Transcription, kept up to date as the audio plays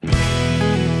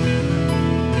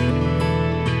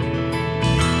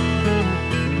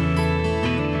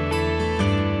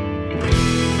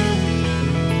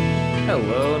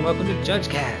welcome to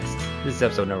JudgeCast. This is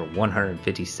episode number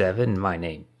 157. My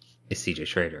name is CJ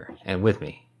Schrader, and with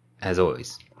me, as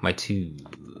always, my two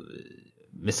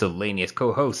miscellaneous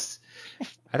co-hosts.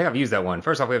 I think I've used that one.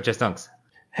 First off, we have Jess Dunks.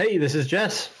 Hey, this is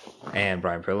Jess. And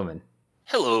Brian Perlman.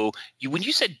 Hello. When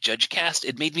you said JudgeCast,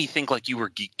 it made me think like you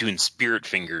were doing spirit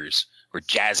fingers or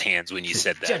jazz hands when you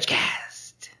said that.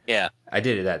 JudgeCast. Yeah. I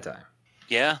did it that time.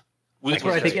 Yeah. That's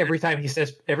what I think every time he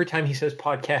says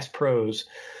podcast pros.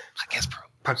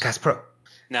 Podcast Pro.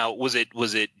 Now, was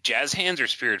it jazz hands or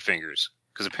spirit fingers?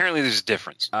 Because apparently there's a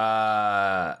difference.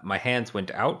 My hands went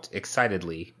out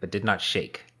excitedly, but did not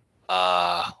shake.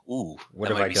 What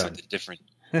have might I be done? something different.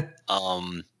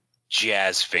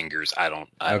 Jazz fingers. I don't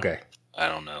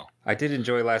know. I did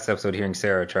enjoy last episode hearing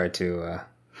Sarah try to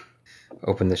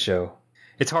open the show.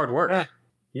 It's hard work.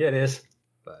 Yeah, it is.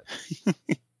 But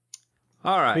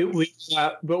all right.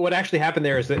 But what actually happened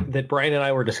there is that Brian and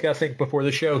I were discussing before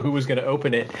the show who was going to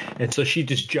open it, and so she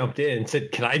just jumped in and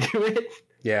said, "Can I do it?"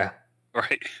 Yeah.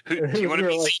 Right. Do you want to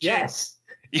be CJ? Yes.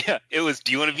 Yeah. It was.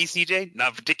 Do you want to be CJ?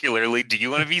 Not particularly. Do you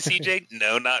want to be CJ?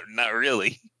 No, not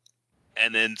really.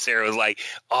 And then Sarah was like,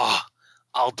 "Oh,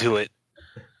 I'll do it."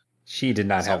 She did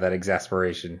not have that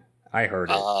exasperation. I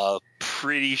heard it.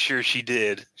 Pretty sure she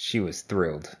did. She was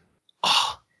thrilled.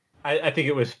 Oh. I think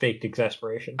it was faked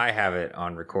exasperation. I have it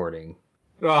on recording.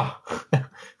 Oh.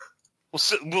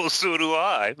 Well, so do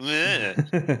I. Yeah.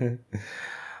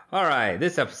 All right.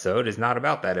 This episode is not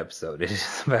about that episode. It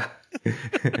is about.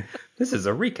 This is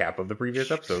a recap of the previous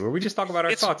episode where we just talk about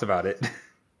our thoughts about it.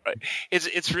 Right.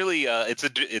 It's really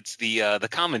it's the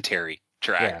commentary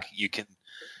track. Yeah. You can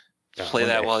play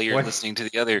that while you're listening to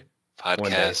the other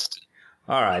podcast.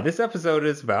 All right. This episode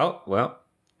is about, well,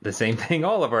 the same thing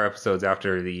all of our episodes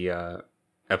after the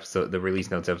release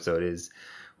notes episode is.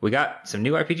 We got some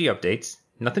new RPG updates.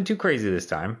 Nothing too crazy this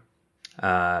time.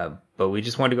 But we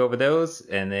just wanted to go over those,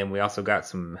 and then we also got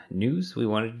some news we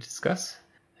wanted to discuss.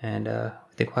 And I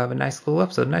think we'll have a nice little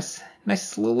episode. Nice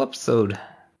little episode.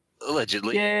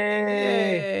 Allegedly.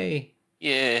 Yay!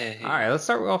 Yay. All right, let's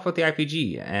start off with the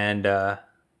RPG, and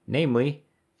namely,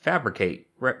 Fabricate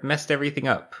messed everything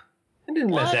up. It didn't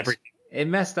mess everything. It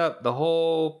messed up the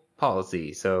whole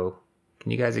policy. So,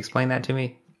 can you guys explain that to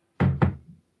me?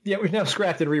 Yeah, we've now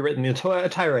scrapped and rewritten the entire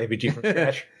RPG from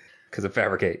scratch. Because of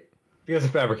Fabricate. Because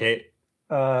of Fabricate.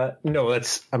 No,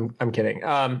 I'm kidding.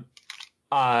 I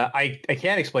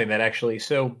can't explain that actually.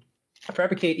 So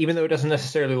Fabricate, even though it doesn't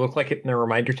necessarily look like it in the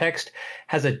reminder text,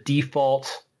 has a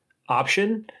default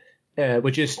option,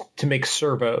 which is to make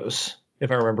servos,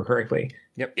 if I remember correctly.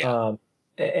 Yep. Yeah.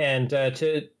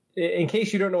 In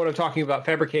case you don't know what I'm talking about,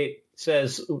 Fabricate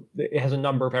says it has a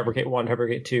number, Fabricate 1,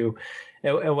 Fabricate 2.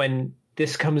 And when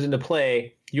this comes into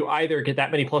play, you either get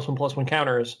that many +1/+1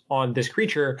 counters on this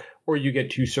creature, or you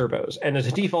get 2 servos. And there's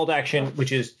a default action,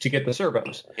 which is to get the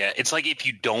servos. Yeah, it's like if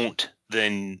you don't,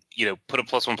 then put a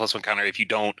 +1/+1 counter. If you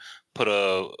don't, put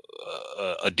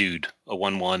a dude, a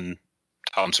 1/1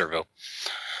 Tom servo.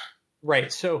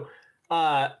 Right. So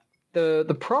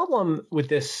the problem with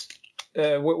this,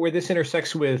 where this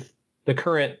intersects with the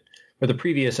current, or the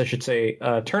previous, I should say,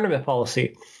 tournament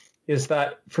policy, is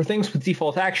that for things with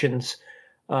default actions,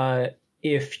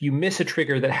 if you miss a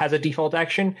trigger that has a default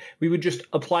action, we would just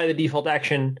apply the default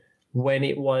action when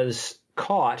it was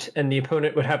caught, and the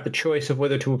opponent would have the choice of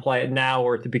whether to apply it now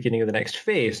or at the beginning of the next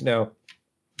phase. Now,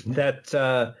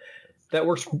 that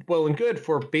works well and good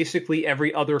for basically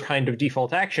every other kind of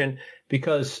default action,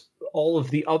 because all of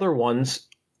the other ones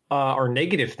are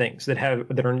negative things that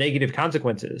are negative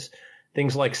consequences.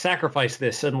 Things like sacrifice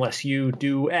this unless you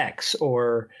do X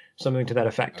or something to that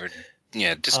effect. Or,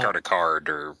 discard a card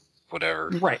or whatever.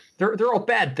 Right. They're all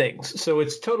bad things. So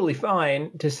it's totally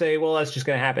fine to say, well, that's just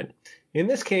going to happen. In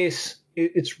this case,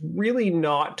 it's really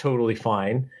not totally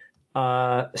fine.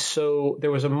 So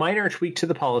there was a minor tweak to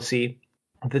the policy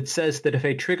that says that if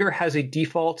a trigger has a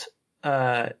default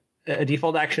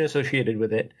action associated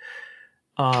with it,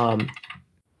 or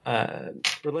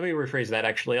let me rephrase that,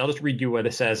 actually. I'll just read you what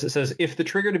it says. It says, if the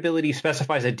triggered ability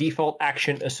specifies a default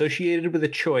action associated with a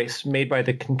choice made by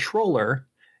the controller,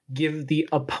 give the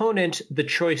opponent the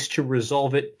choice to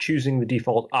resolve it, choosing the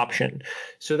default option.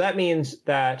 So that means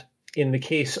that in the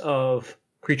case of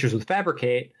creatures with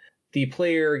Fabricate, the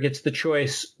player gets the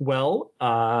choice, well,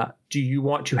 do you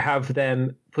want to have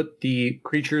them put the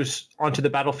creatures onto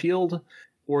the battlefield,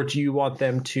 or do you want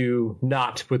them to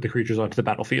not put the creatures onto the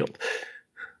battlefield?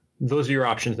 Those are your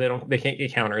options. They can't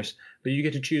get counters, but you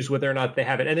get to choose whether or not they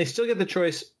have it. And they still get the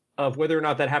choice of whether or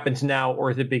not that happens now or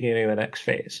at the beginning of the next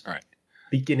phase. All right.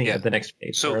 Beginning of the next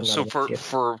phase. So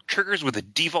for triggers with a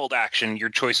default action, your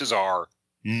choices are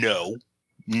no,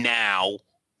 now,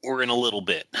 we're in a little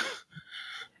bit.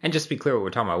 And just to be clear what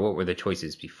we're talking about, what were the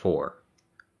choices before?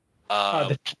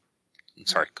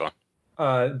 Sorry, go on.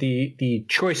 The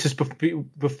choices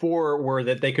before were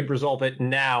that they could resolve it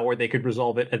now, or they could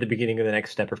resolve it at the beginning of the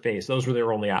next step or phase. Those were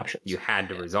their only options. You had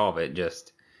to resolve it,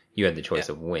 just you had the choice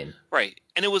of when. Right.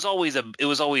 And it was always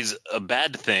a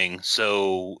bad thing,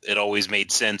 so it always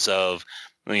made sense of,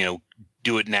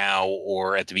 do it now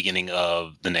or at the beginning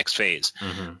of the next phase.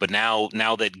 Mm-hmm. But now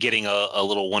that getting a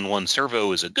little 1/1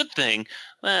 servo is a good thing,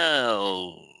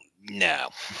 well, no.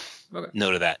 Okay.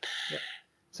 No to that. Yeah.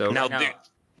 So now, right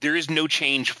there is no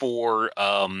change for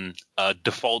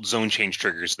default zone change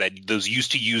triggers. That those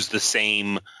used to use the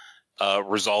same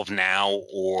resolve now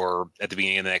or at the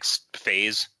beginning of the next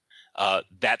phase.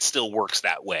 That still works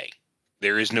that way.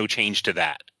 There is no change to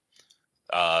that.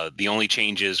 The only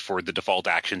change is for the default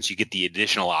actions, you get the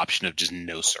additional option of just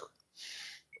no, sir.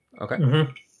 Okay.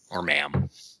 Mm-hmm. Or ma'am.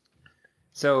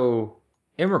 So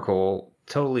Emrakul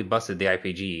totally busted the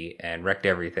IPG and wrecked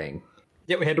everything.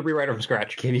 Yeah, we had to rewrite it from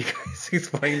scratch. Can you guys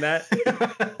explain that?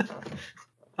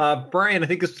 Brian, I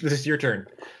think this is your turn.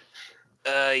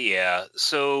 Yeah.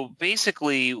 So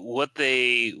basically, what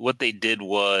they did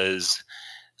was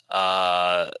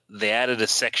they added a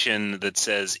section that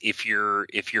says if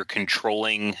you're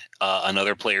controlling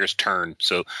another player's turn.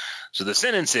 So the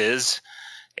sentence is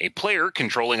a player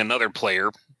controlling another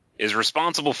player is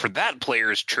responsible for that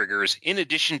player's triggers in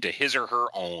addition to his or her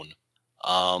own.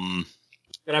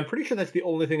 And I'm pretty sure that's the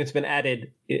only thing that's been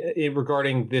added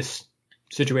regarding this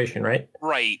situation, right?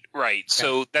 Right. Okay.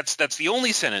 So that's the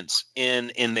only sentence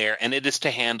in there, and it is to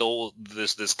handle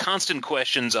this constant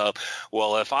questions of,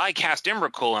 well, if I cast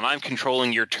Emrakul and I'm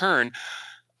controlling your turn,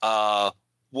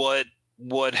 what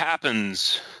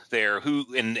happens there?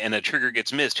 Who and a trigger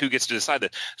gets missed? Who gets to decide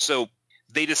that? So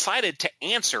they decided to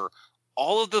answer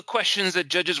all of the questions that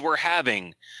judges were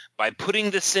having by putting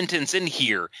this sentence in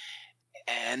here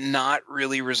and not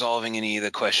really resolving any of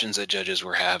the questions that judges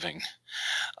were having.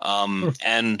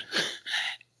 And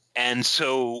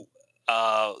so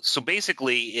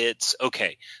basically it's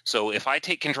okay. So if I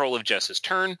take control of Jess's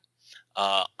turn,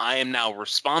 I am now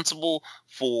responsible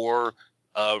for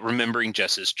remembering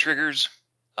Jess's triggers,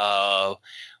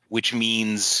 which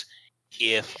means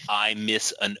if I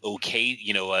miss an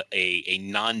a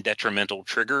non-detrimental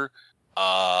trigger,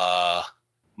 my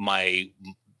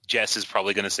Jess is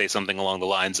probably going to say something along the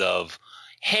lines of,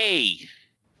 "Hey,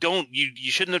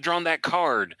 you shouldn't have drawn that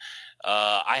card.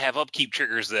 I have upkeep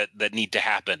triggers that need to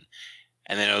happen."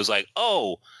 And then I was like,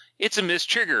 "Oh, it's a missed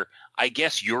trigger. I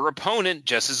guess your opponent,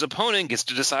 Jess's opponent, gets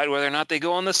to decide whether or not they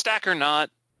go on the stack or not,"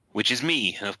 which is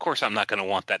me, and of course I'm not going to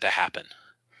want that to happen.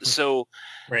 So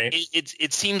right.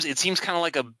 it seems kind of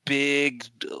like a big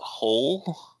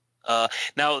hole.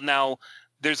 Now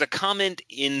there's a comment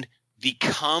in the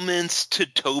comments to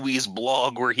Toby's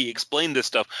blog where he explained this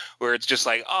stuff, where it's just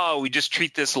like, oh, we just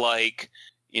treat this like,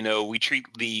 we treat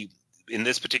in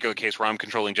this particular case where I'm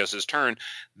controlling Jess's turn,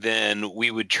 then we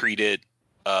would treat it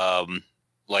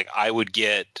like I would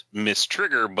get missed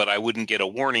trigger, but I wouldn't get a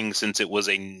warning since it was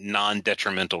a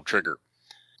non-detrimental trigger.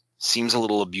 Seems a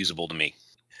little abusable to me.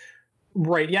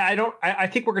 Right. Yeah, I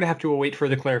think we're going to have to await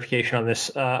further clarification on this.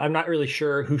 I'm not really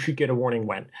sure who should get a warning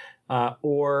when,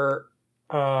 what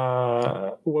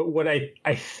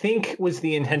I think was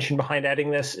the intention behind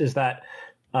adding this is that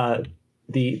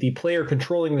the player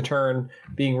controlling the turn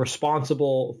being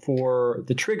responsible for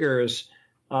the triggers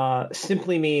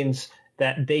simply means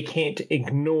that they can't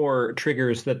ignore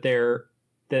triggers that right.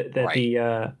 the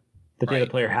other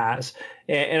player has,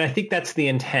 and I think that's the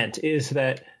intent, is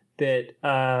that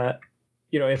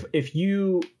if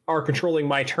you are controlling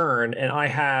my turn and I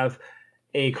have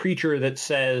a creature that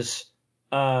says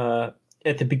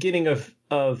at the beginning of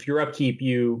your upkeep,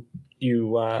 you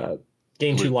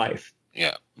gain 2 life.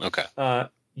 Yeah. Okay.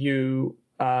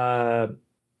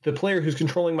 The player who's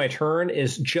controlling my turn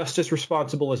is just as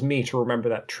responsible as me to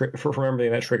remember for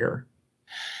remembering that trigger.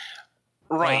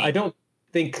 Right. I don't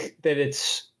think that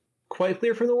it's quite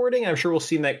clear from the wording. I'm sure we'll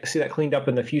see that cleaned up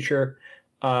in the future.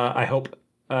 I hope.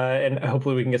 And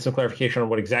hopefully we can get some clarification on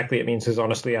what exactly it means, because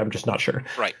honestly, I'm just not sure.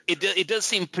 Right. It does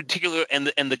seem particular, and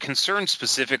the concern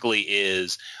specifically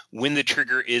is when the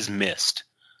trigger is missed,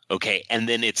 okay, and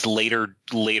then it's later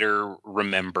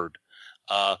remembered.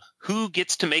 Who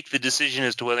gets to make the decision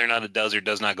as to whether or not it does or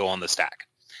does not go on the stack?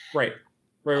 Right.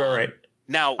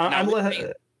 Now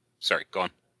sorry, go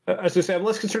on. I was going to say, I'm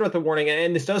less concerned about the warning,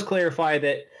 and this does clarify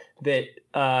that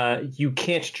you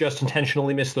can't just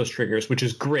intentionally miss those triggers, which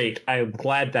is great. I'm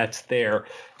glad that's there,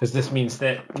 because this means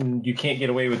that you can't get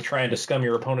away with trying to scum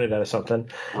your opponent out of something.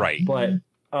 Right. But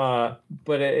but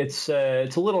it's a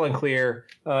little unclear,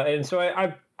 and so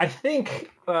I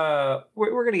think we're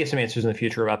going to get some answers in the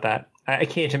future about that. I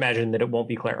can't imagine that it won't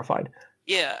be clarified.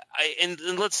 Yeah, and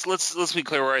let's be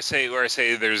clear where I say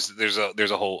there's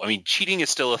a whole. I mean, cheating is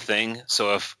still a thing.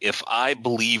 So if I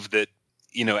believe that,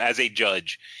 as a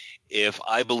judge, if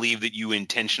I believe that you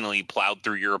intentionally plowed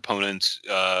through your opponent's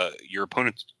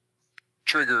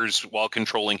triggers while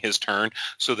controlling his turn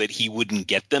so that he wouldn't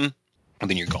get them,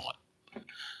 then you're gone.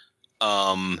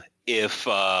 If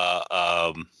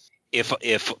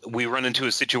we run into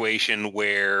a situation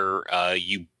where I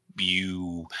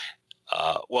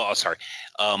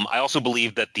also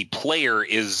believe that the player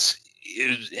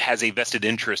has a vested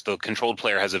interest. The controlled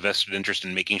player has a vested interest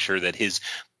in making sure that his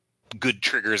good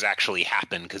triggers actually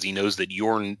happen, because he knows that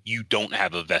you don't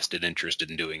have a vested interest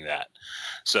in doing that.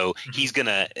 So he's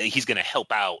gonna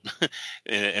help out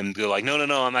and go like, no,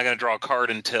 I'm not gonna draw a card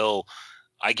until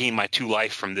I gain my 2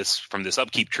 life from this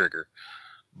upkeep trigger.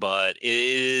 But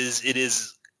it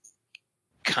is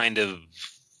kind of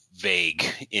vague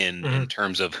in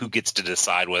terms of who gets to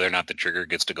decide whether or not the trigger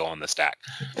gets to go on the stack.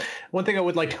 One thing I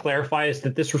would like to clarify is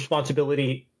that this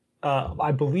responsibility,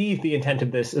 I believe the intent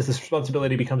of this is this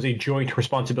responsibility becomes a joint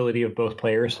responsibility of both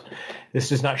players. This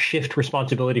does not shift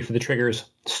responsibility for the triggers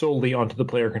solely onto the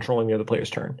player controlling the other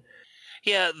player's turn.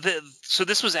 Yeah, so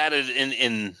this was added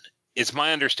in it's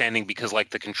my understanding because like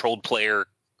the controlled player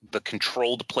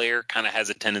kind of has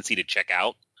a tendency to check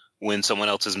out when someone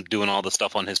else is doing all the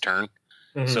stuff on his turn.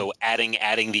 Mm-hmm. So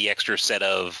adding the extra set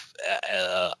of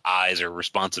eyes or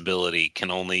responsibility can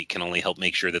only help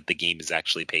make sure that the game is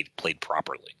actually played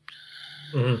properly.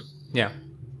 Mm-hmm. Yeah.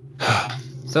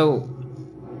 So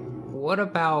what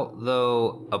about,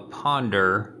 though, a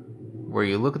ponder where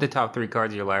you look at the top 3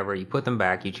 cards of your library, you put them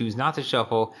back, you choose not to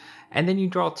shuffle, and then you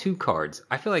draw 2 cards?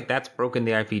 I feel like that's broken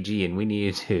the IPG and we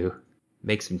needed to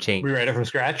make some change. Rewrite it from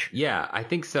scratch? Yeah, I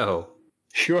think so.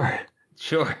 Sure.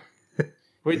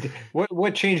 Wait,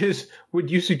 what changes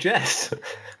would you suggest?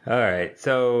 All right,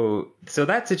 so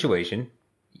that situation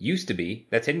used to be,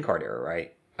 that's hidden card error,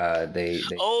 right? They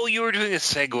Oh, you were doing a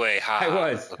segue. I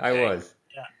was.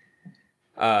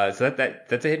 Yeah. So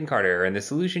that's a hidden card error, and the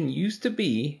solution used to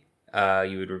be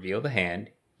you would reveal the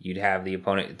hand. You'd have the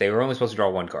opponent. They were only supposed to draw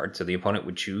 1 card, so the opponent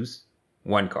would choose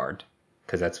 1 card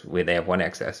because that's where they have 1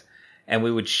 excess, and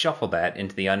we would shuffle that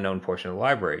into the unknown portion of the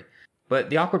library.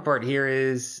 But the awkward part here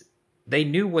is they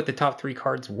knew what the top 3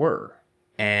 cards were,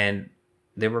 and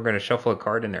they were going to shuffle a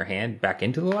card in their hand back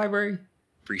into the library.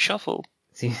 Free shuffle.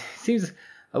 Seems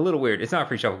a little weird. It's not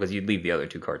free shuffle because you'd leave the other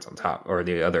 2 cards on top, or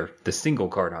the single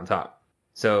card on top.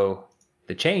 So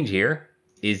the change here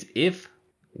is if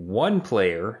one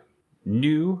player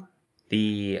knew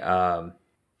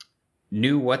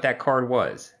what that card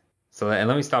was. So, and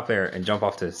let me stop there and jump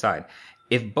off to the side.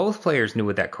 If both players knew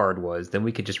what that card was, then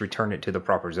we could just return it to the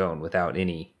proper zone without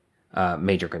any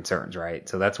major concerns, right?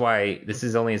 So that's why this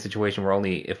is only a situation where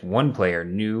only if one player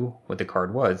knew what the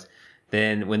card was,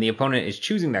 then when the opponent is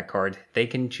choosing that card, they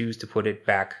can choose to put it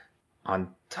back on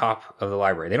top of the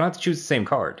library. They don't have to choose the same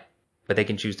card, but they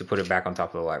can choose to put it back on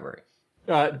top of the library.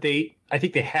 I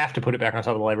think they have to put it back on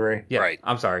top of the library. Yeah, right.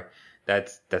 I'm sorry.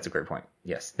 That's a great point.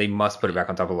 Yes, they must put it back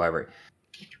on top of the library.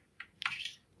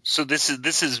 So this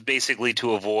is basically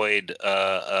to avoid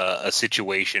a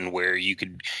situation where you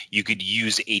could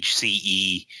use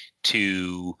HCE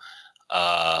to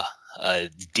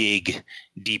dig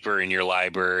deeper in your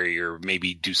library, or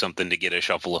maybe do something to get a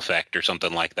shuffle effect or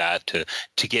something like that to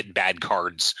get bad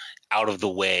cards out of the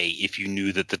way if you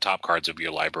knew that the top cards of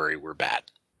your library were bad.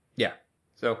 Yeah.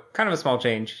 So kind of a small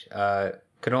change.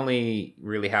 Could only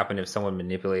really happen if someone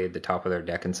manipulated the top of their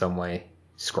deck in some way,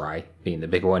 scry being the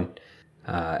big one,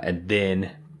 and then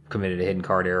committed a hidden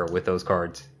card error with those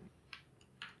cards.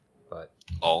 But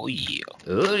oh yeah.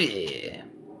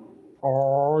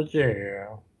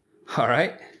 All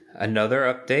right, another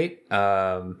update.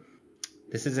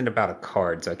 This isn't about a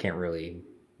card, so I can't really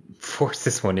force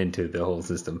this one into the whole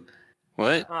system.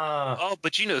 What?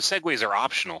 But segues are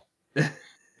optional.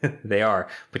 They are,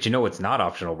 but what's not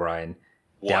optional, Brian?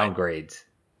 What? Downgrades.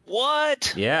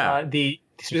 What? Yeah.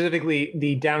 Specifically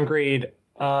the downgrade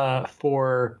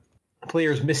for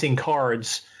players missing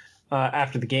cards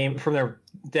after the game from their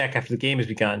deck after the game has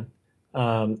begun.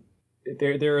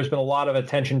 There has been a lot of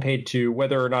attention paid to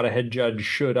whether or not a head judge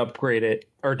should upgrade it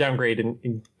or downgrade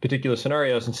in particular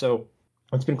scenarios, and so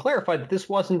it's been clarified that this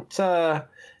wasn't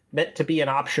meant to be an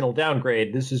optional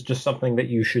downgrade. This is just something that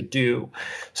you should do.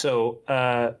 So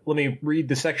let me read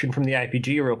the section from the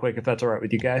IPG real quick, if that's all right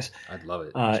with you guys. I'd love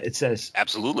it. It says...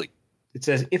 Absolutely. It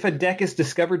says, if a deck is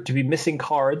discovered to be missing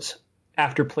cards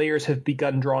after players have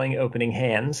begun drawing opening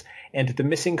hands, and the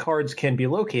missing cards can be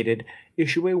located,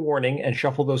 issue a warning and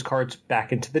shuffle those cards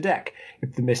back into the deck.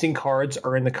 If the missing cards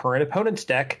are in the current opponent's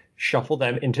deck, shuffle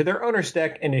them into their owner's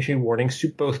deck and issue warnings to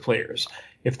both players.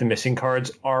 If the missing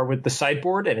cards are with the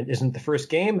sideboard and it isn't the first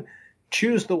game,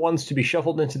 choose the ones to be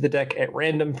shuffled into the deck at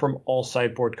random from all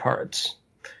sideboard cards.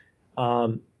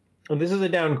 And this is a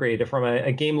downgrade from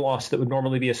a game loss that would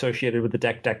normally be associated with the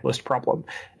deck list problem.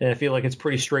 And I feel like it's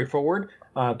pretty straightforward,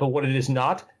 but what it is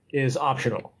not is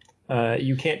optional.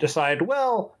 You can't decide,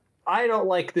 well, I don't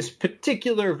like this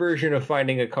particular version of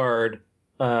finding a card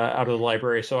out of the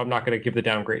library, so I'm not going to give the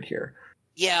downgrade here.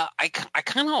 Yeah, I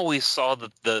kind of always saw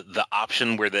the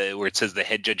option where it says the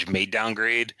head judge may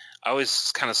downgrade. I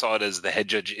always kind of saw it as the head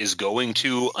judge is going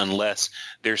to, unless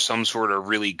there's some sort of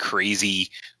really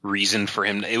crazy reason for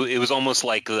him. It was almost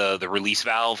like the release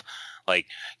valve. Like,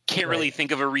 can't really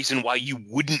think of a reason why you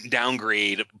wouldn't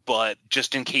downgrade, but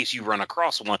just in case you run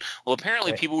across one. Well,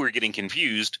 apparently people were getting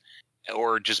confused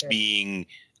or just being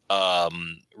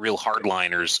real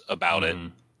hardliners about it.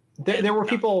 There were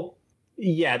people...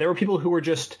 Yeah, there were people who were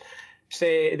just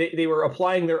they were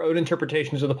applying their own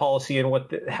interpretations of the policy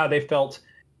and how they felt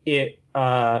it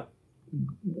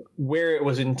where it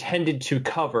was intended to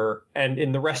cover, and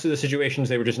in the rest of the situations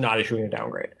they were just not issuing a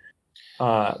downgrade.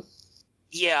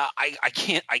 Yeah, I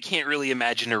can't really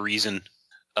imagine a reason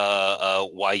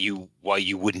why you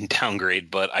wouldn't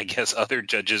downgrade, but I guess other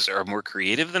judges are more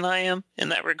creative than I am in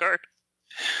that regard,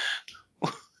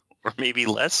 or maybe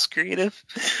less creative.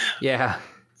 Yeah.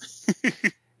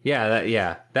 This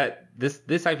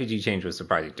IPG change was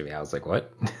surprising to me. I was like,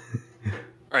 what?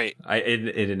 Right.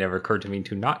 It had never occurred to me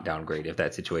to not downgrade if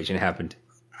that situation happened.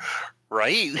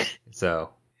 Right. So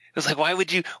it was like, why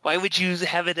would you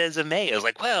have it as a may? I was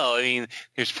like, well, I mean,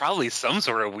 there's probably some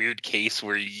sort of weird case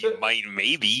where you might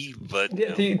maybe, but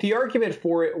the argument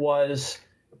for it was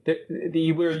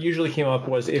where it usually came up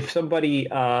was if somebody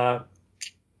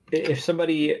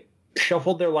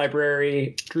shuffled their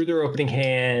library, drew their opening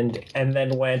hand, and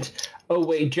then went, oh,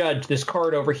 wait, judge, this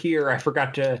card over here, I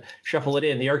forgot to shuffle it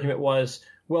in. The argument was,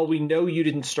 well, we know you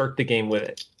didn't start the game with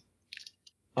it.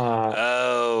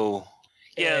 Yeah,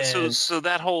 so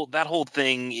that whole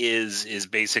thing is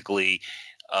basically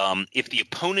if the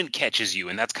opponent catches you,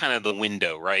 and that's kind of the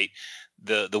window, right?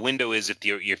 The window is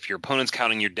if your opponent's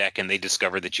counting your deck and they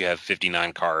discover that you have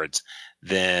 59 cards,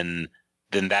 then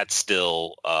that's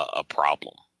still a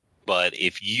problem. But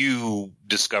if you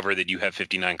discover that you have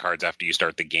 59 cards after you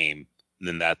start the game,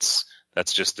 then that's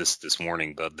just this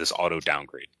warning, this auto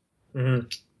downgrade.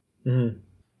 Mm-hmm. Mm-hmm.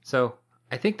 So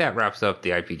I think that wraps up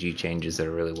the IPG changes that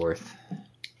are really worth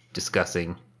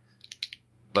discussing.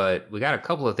 But we got a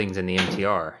couple of things in the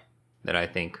MTR that I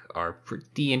think are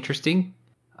pretty interesting.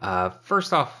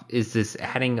 First off is this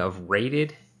adding of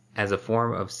rated as a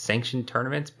form of sanctioned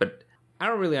tournaments, but I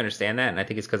don't really understand that, and I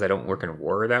think it's because I don't work in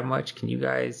War that much. Can you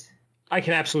guys? I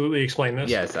can absolutely explain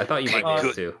this. Yes, I thought you might be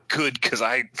able to. Good, because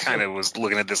I kind of was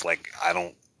looking at this like, I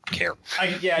don't care.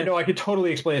 I could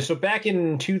totally explain it. So back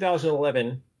in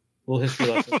 2011, little history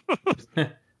lesson,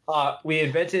 we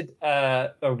invented,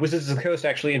 Wizards of the Coast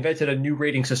actually invented a new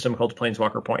rating system called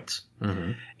Planeswalker Points. Mm-hmm.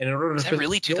 And in order Is that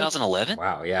really 2011?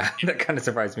 Wow, yeah. That kind of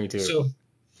surprised me too. So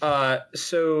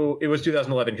it was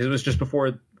 2011 because it was just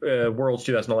before Worlds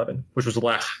 2011, which was the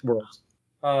last Worlds.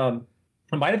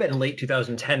 It might have been late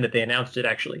 2010 that they announced it,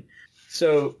 actually.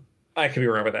 So I could be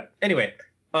wrong with that. Anyway,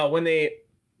 when they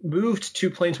moved to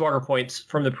Planeswalker Points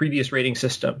from the previous rating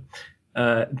system,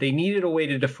 they needed a way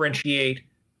to differentiate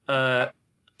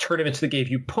tournaments that gave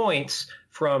you points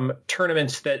from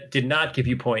tournaments that did not give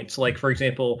you points, like, for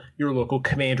example, your local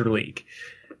Commander League.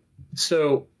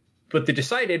 So what they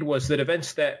decided was that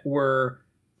events that were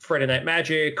Friday Night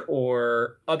Magic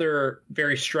or other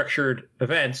very structured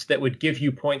events that would give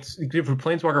you points, give you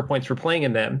Planeswalker points for playing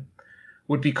in them,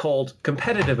 would be called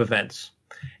competitive events.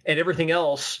 And everything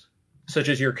else, such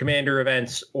as your Commander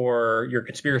events or your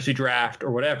Conspiracy Draft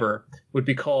or whatever, would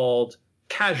be called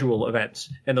casual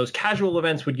events. And those casual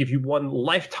events would give you 1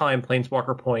 lifetime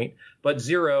Planeswalker point, but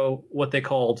 0 what they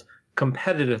called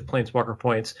competitive Planeswalker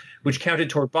points, which counted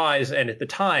toward buys and at the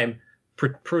time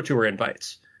Pro Tour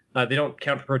invites. They don't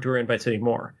count for Pro Tour invites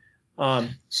anymore.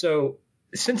 So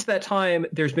since that time,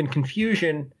 there's been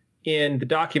confusion in the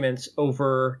documents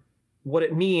over what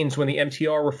it means when the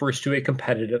MTR refers to a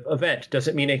competitive event. Does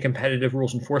it mean a competitive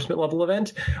rules enforcement level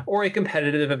event or a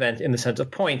competitive event in the sense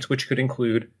of points, which could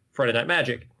include Friday Night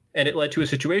Magic? And it led to a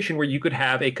situation where you could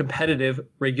have a competitive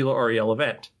regular REL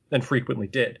event, and frequently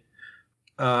did,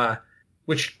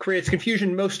 which creates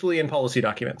confusion mostly in policy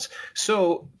documents.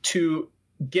 So to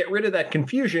get rid of that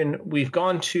confusion, we've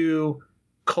gone to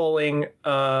calling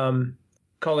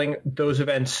those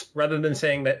events, rather than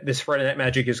saying that this Friday Night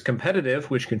Magic is competitive,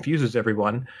 which confuses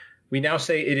everyone, we now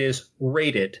say it is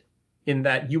rated, in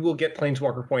that you will get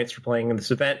Planeswalker points for playing in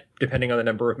this event, depending on the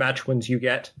number of match wins you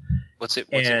get. What's it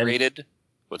rated?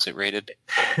 What's it rated?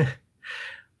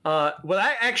 Well,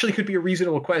 that actually could be a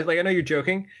reasonable question. Like, I know you're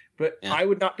joking, but Yeah. I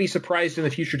would not be surprised in the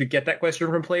future to get that question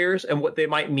from players. And what they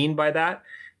might mean by that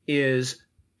is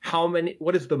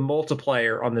what is the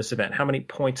multiplier on this event? How many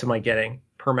points am I getting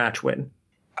per match win?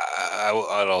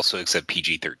 I'd also accept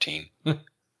PG-13.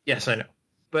 Yes, I know,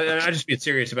 but I just being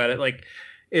serious about it. Like,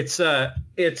 this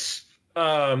has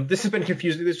been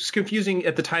confusing. This was confusing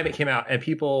at the time it came out, and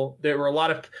there were a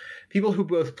lot of people who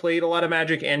both played a lot of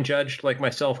Magic and judged, like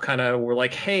myself, kind of were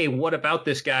like, "Hey, what about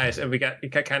this, guys?" And it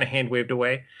got kind of hand waved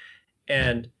away,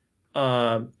 and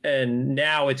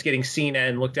now it's getting seen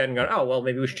and looked at and gone, "Oh, well,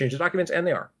 maybe we should change the documents," and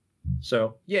they are.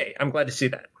 So, yay! I'm glad to see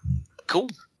that. Cool.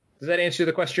 Does that answer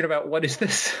the question about what is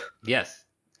this? Yes,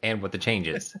 and what the change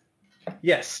is.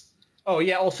 Yes. Oh,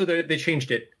 yeah. Also, they changed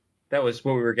it. That was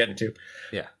what we were getting to.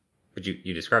 Yeah, but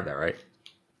you described that, right?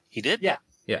 He did? Yeah.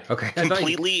 Yeah. Okay.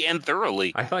 Completely and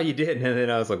thoroughly. I thought you did, and then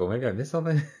I was like, "Oh, maybe I missed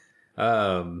something."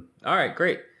 All right,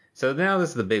 great. So now this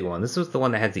is the big one. This was the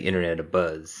one that has the internet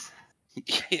abuzz.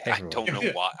 I don't know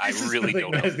why. I This is really the thing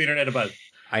don't that know. has the internet abuzz.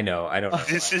 I know. I don't know.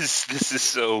 This is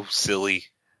so silly.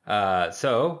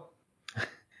 So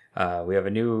we have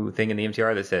a new thing in the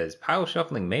MTR that says pile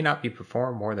shuffling may not be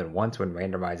performed more than once when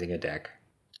randomizing a deck.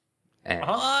 And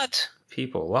What?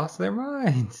 people lost their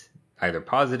minds, either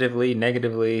positively,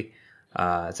 negatively.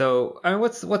 So I mean,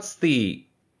 what's the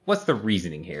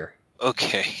reasoning here?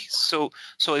 Okay, so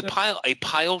a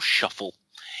pile shuffle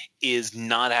is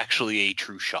not actually a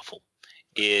true shuffle.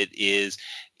 It is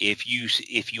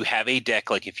if you have a deck,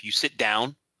 like if you sit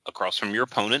down across from your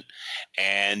opponent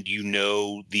and you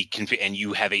know and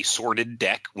you have a sorted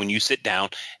deck when you sit down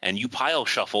and you pile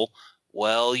shuffle,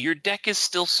 well, your deck is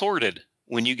still sorted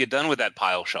when you get done with that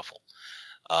pile shuffle.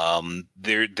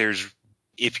 There's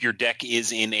if your deck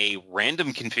is in a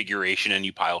random configuration and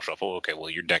you pile shuffle, okay, well,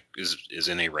 your deck is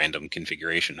in a random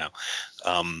configuration now.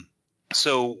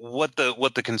 So what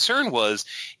the concern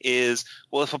is,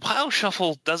 well, if a pile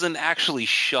shuffle doesn't actually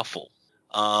shuffle,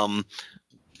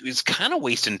 it's kind of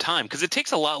wasting time because it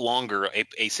takes a lot longer.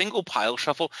 A single pile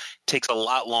shuffle takes a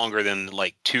lot longer than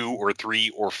like 2 or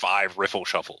 3 or 5 riffle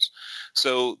shuffles.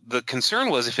 So the concern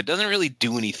was if it doesn't really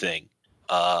do anything,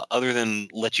 other than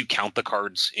let you count the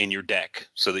cards in your deck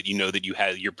so that you know that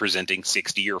you're presenting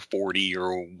 60 or 40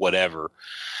 or whatever.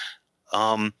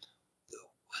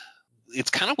 It's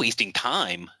kind of wasting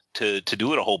time to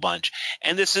do it a whole bunch.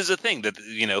 And this is a thing that,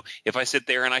 if I sit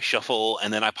there and I shuffle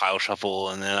and then I pile shuffle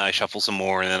and then I shuffle some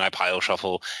more and then I pile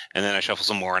shuffle and then I shuffle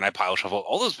some more and I pile shuffle,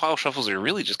 all those pile shuffles are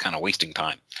really just kind of wasting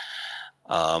time.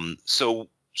 So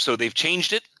they've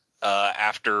changed it.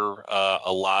 After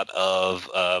a lot of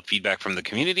feedback from the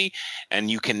community, and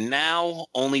you can now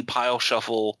only pile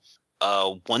shuffle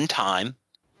one time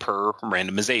per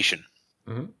randomization.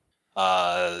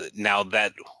 Mm-hmm. Now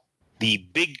that the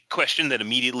big question that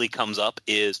immediately comes up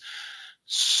is,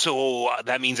 so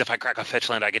that means if I crack a fetch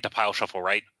land, I get to pile shuffle,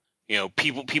 right?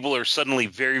 People are suddenly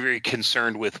very, very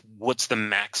concerned with what's the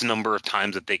max number of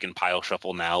times that they can pile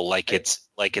shuffle now, like it's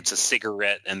a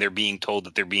cigarette, and they're being told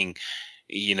that they're being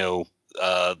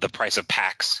the price of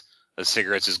packs of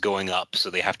cigarettes is going up, so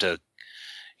they have to,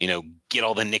 get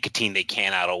all the nicotine they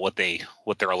can out of what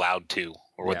they're allowed to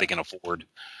or what they can afford.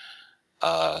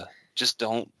 Just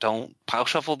don't pile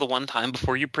shuffle the one time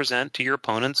before you present to your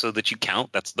opponent so that you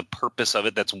count. That's the purpose of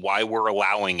it. That's why we're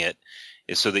allowing it,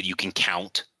 is so that you can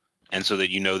count and so that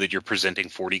you know that you're presenting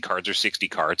 40 cards or 60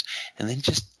 cards, and then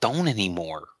just don't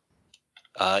anymore.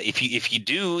 If you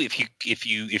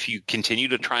continue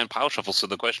to try and pile shuffle, so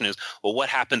the question is, well, what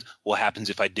happens? What happens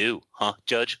if I do? Huh,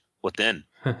 Judge? What then?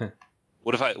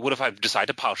 What if I decide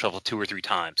to pile shuffle 2 or 3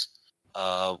 times?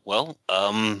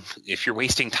 If you're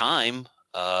wasting time,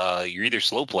 you're either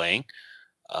slow playing,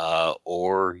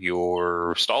 or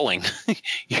you're stalling.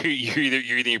 you're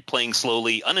either playing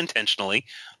slowly unintentionally,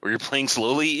 or you're playing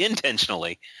slowly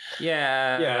intentionally.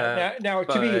 Yeah. Now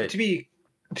to be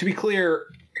clear.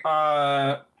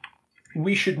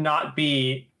 We should not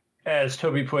be, as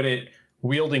Toby put it,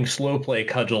 wielding slow play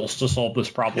cudgels to solve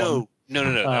this problem.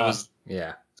 No. That was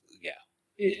yeah.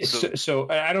 So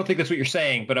I don't think that's what you're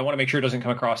saying, but I want to make sure it doesn't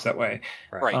come across that way.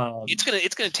 Right.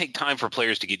 It's gonna take time for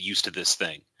players to get used to this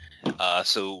thing.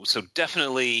 So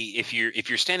definitely, if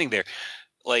you're standing there,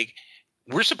 like,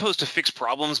 we're supposed to fix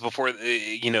problems before.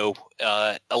 A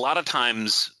lot of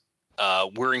times,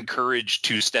 we're encouraged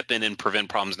to step in and prevent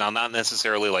problems. Now, not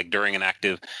necessarily like during an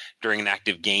active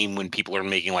game when people are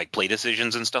making like play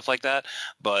decisions and stuff like that.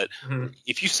 But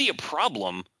if you see a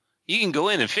problem, you can go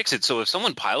in and fix it. So if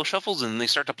someone pile shuffles and they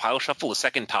start to pile shuffle a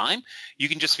second time, you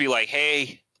can just be like,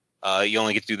 hey, you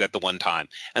only get to do that the one time.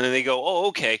 And then they go, oh,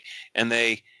 okay. And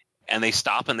they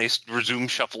stop and they resume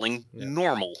shuffling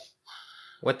normal.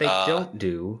 What they don't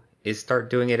do is start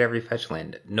doing it every fetch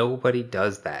land. Nobody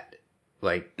does that.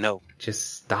 Like, no,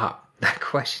 just stop. That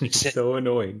question is so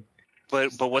annoying.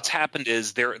 But what's happened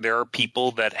is there are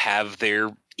people that have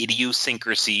their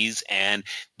idiosyncrasies, and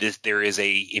there is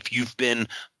if you've been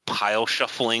pile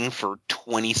shuffling for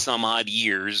 20 some odd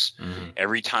years,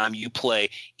 every time you play,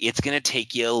 it's going to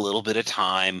take you a little bit of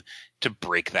time to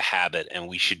break the habit, and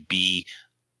we should be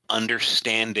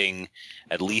understanding,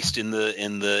 at least in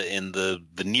the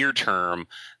near term,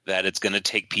 that it's going to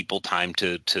take people time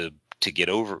to get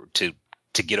over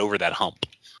that hump.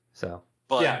 So,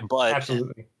 but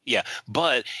absolutely. Yeah,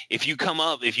 but if you come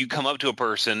up to a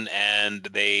person and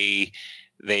the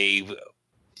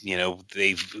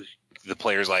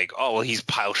player's like, oh, well, he's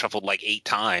pile shuffled like 8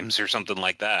 times or something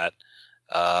like that.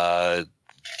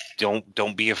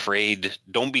 Don't be afraid.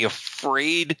 Don't be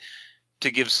afraid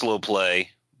to give slow play,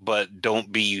 but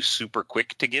don't be super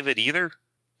quick to give it either.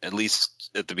 At least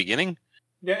at the beginning.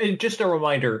 Yeah, just a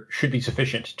reminder should be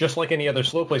sufficient. Just like any other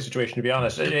slow play situation, to be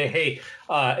honest. Hey,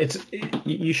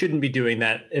 you shouldn't be doing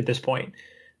that at this point.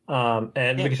 We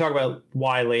can talk about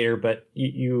why later, but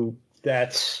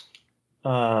that's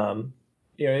what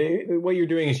you're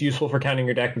doing is useful for counting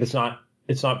your deck, but it's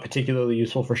not particularly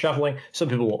useful for shuffling. Some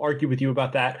people will argue with you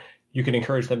about that. You can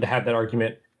encourage them to have that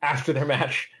argument after their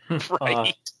match,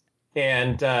 right?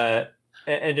 And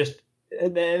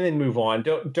then move on.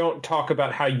 Don't talk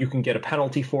about how you can get a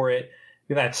penalty for it.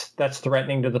 That's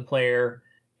threatening to the player,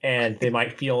 and they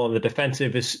might feel on the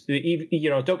defensive.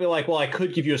 Don't be like, well, I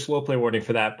could give you a slow play warning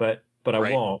for that, but I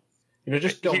won't.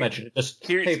 Just don't mention it. Just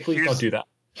hey, please don't do that.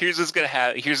 Here's what's gonna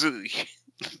happen.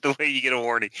 The way you get a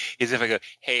warning is if I go,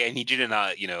 hey, I need you to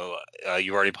not,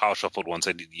 you've already pile shuffled once.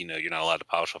 You're not allowed to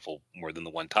pile shuffle more than the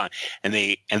one time, and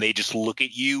they just look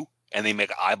at you. And they make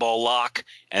an eyeball lock,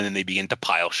 and then they begin to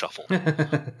pile shuffle. All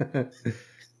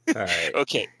right.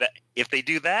 Okay, if they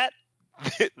do that,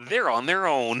 they're on their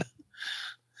own.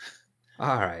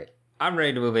 All right. I'm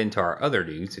ready to move into our other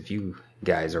news, if you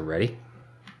guys are ready.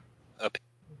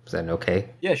 Is that okay?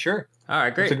 Yeah, sure. All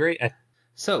right, great. That's a great.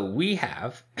 So we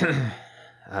have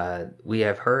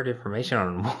heard information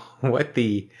on what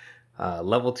the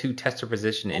level 2 tester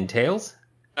position entails.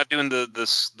 Not doing the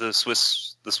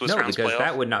Swiss no, rounds because playoff?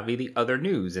 That would not be the other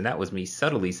news, and that was me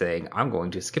subtly saying I'm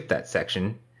going to skip that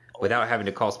section without having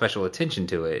to call special attention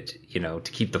to it,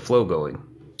 to keep the flow going.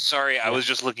 Sorry, I was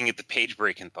just looking at the page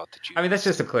break and thought that you... I mean, that's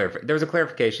just there was a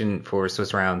clarification for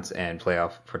Swiss rounds and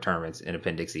playoff for tournaments in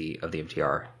Appendix E of the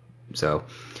MTR. So,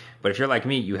 but if you're like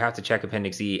me, you have to check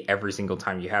Appendix E every single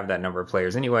time you have that number of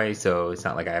players anyway, so it's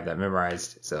not like I have that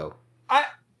memorized, so...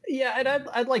 Yeah, and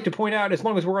I'd like to point out, as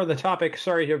long as we're on the topic,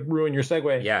 sorry to ruin your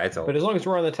segue. Yeah, it's all. But as long as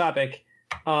we're on the topic,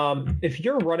 if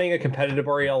you're running a competitive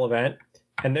REL event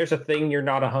and there's a thing you're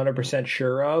not 100%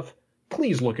 sure of,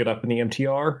 please look it up in the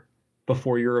MTR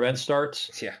before your event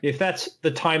starts. Yeah. If that's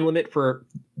the time limit for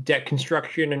deck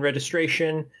construction and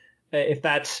registration, if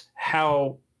that's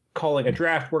how calling a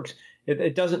draft works,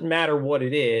 it doesn't matter what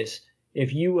it is.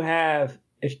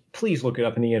 Please look it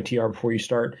up in the MTR before you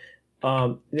start.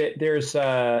 There's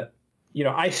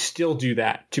I still do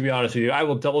that, to be honest with you. I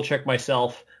will double check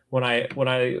myself when I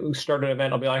start an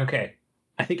event. I'll be like, okay,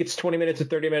 I think it's 20 minutes and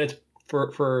 30 minutes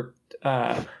for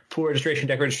pool registration,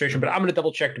 deck registration, but I'm going to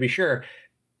double check to be sure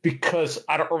because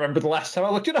I don't remember the last time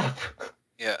I looked it up.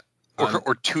 Yeah.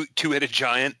 Or two-headed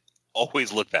giant,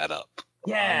 always look that up.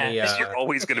 Yeah. You're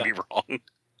always going to be wrong.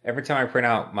 Every time I print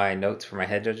out my notes for my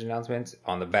head judge announcements,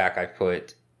 on the back I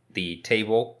put the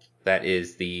table that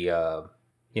is the, how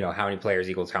many players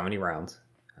equals how many rounds.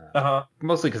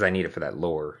 Mostly because I need it for that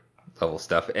lower level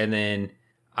stuff. And then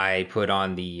I put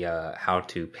on the how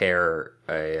to pair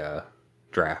a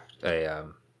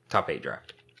top 8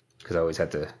 draft. Because I always have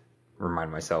to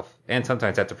remind myself. And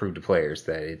sometimes have to prove to players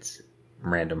that it's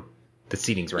random. The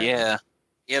seating's random.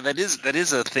 Yeah, that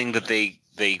is a thing that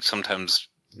they sometimes...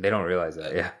 They don't realize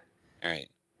that, yeah. All right.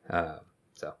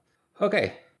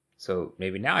 Okay. So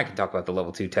maybe now I can talk about the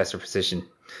level 2 tester position.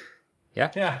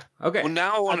 Yeah? Yeah. Okay. Well,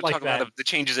 now I want to talk about the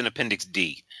changes in Appendix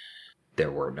D.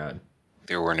 There were none.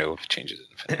 There were no changes in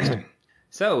Appendix D.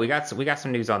 So we got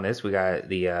some news on this. We got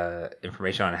the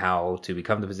information on how to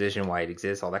become the position, why it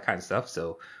exists, all that kind of stuff.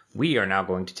 So we are now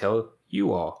going to tell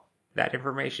you all that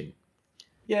information.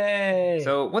 Yay!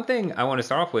 So one thing I want to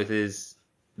start off with is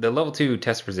the level 2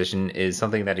 test position is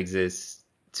something that exists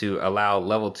to allow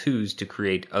level 2s to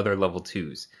create other level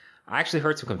 2s. I actually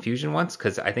heard some confusion once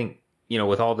because I think,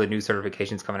 with all the new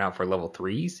certifications coming out for level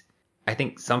 3s, I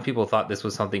think some people thought this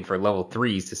was something for level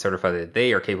 3s to certify that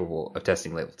they are capable of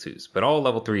testing level 2s. But all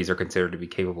level 3s are considered to be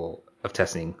capable of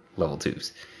testing level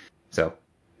 2s. So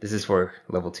this is for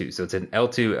level 2. So it's an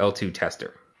L2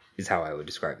 tester is how I would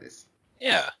describe this.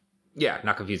 Yeah. Yeah,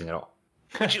 not confusing at all.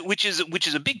 which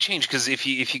is a big change, because if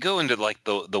you go into like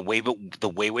the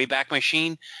way back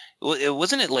machine,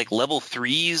 wasn't it like level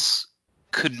 3s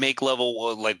could make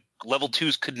level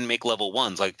 2s couldn't make level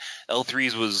 1s, like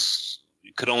L3s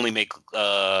could only make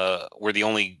were the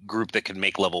only group that could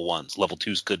make level 1s. Level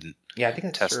 2s couldn't. Yeah, I think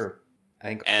that's test. true. I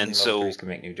think and only so level 3s can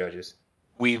make new judges.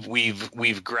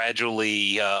 We've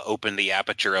gradually opened the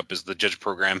aperture up as the judge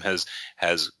program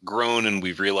has grown, and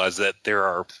we've realized that there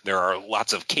are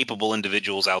lots of capable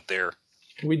individuals out there.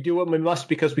 We do what we must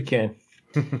because we can.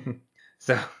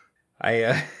 So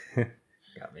I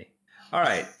got me. All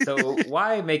right. So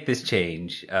why make this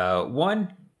change?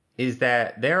 One is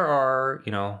that there are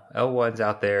L1s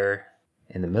out there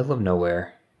in the middle of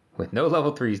nowhere with no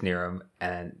level 3s near them,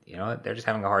 and they're just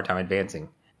having a hard time advancing.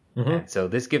 Mm-hmm. And so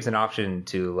this gives an option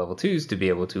to level 2s to be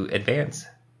able to advance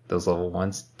those level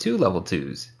 1s to level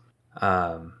 2s.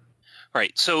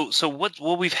 Right. So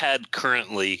what we've had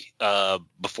currently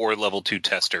before level 2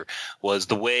 tester was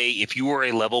the way if you were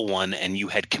a level 1 and you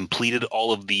had completed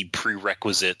all of the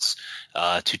prerequisites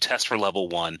to test for level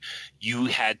 1, you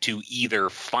had to either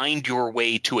find your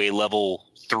way to a level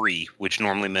 3, which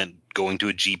normally meant going to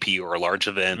a GP or a large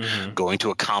event, going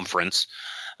to a conference.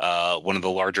 One of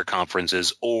the larger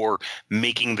conferences, or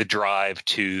making the drive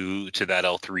to that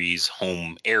L3's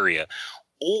home area.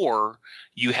 Or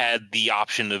you had the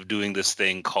option of doing this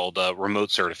thing called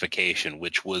remote certification,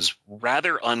 which was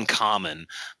rather uncommon,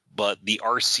 but the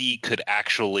RC could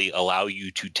actually allow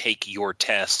you to take your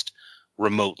test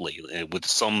remotely with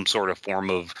some sort of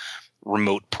form of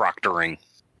remote proctoring.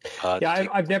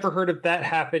 I've never heard of that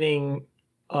happening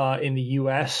in the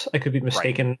U.S. I could be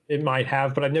mistaken. Right. It might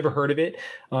have, but I've never heard of it.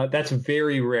 That's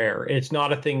very rare. It's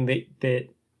not a thing that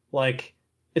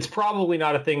it's probably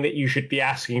not a thing that you should be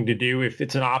asking to do. If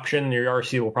it's an option, your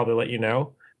RC will probably let you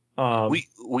know. We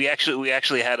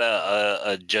actually had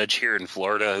a judge here in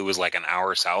Florida who was like an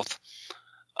hour south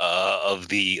of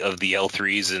the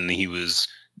L3s, and he was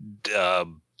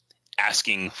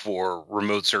asking for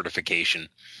remote certification.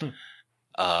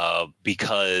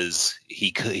 Because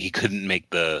he couldn't make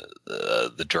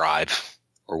the drive,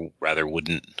 or rather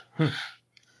wouldn't.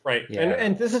 Right. Yeah.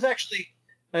 And this is actually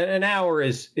an hour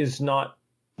is not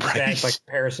bad by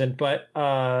comparison, but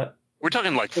we're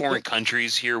talking like foreign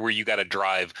countries here where you got to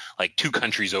drive like 2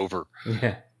 countries over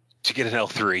to get an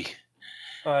L3.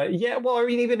 Well, I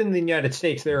mean, even in the United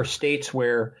States, there are states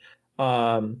where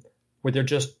there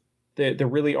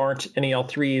really aren't any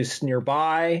L3s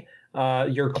nearby.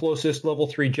 Your closest level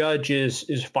 3 judge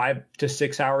is 5 to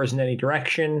 6 hours in any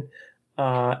direction.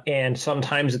 And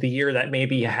sometimes of the year that may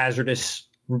be a hazardous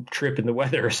trip in the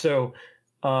weather. So,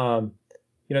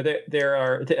 there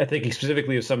are, I think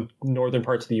specifically of some northern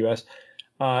parts of the U.S.,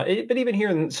 but even here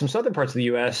in some southern parts of the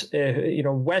U.S.,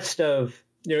 west of,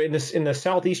 in the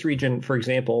southeast region, for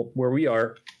example, where we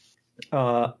are,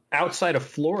 outside of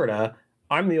Florida,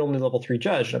 I'm the only level 3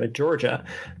 judge. I'm in Georgia,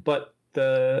 but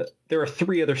there are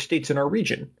 3 other states in our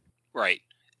region. Right.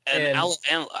 And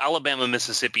Alabama,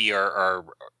 Mississippi are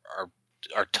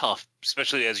tough,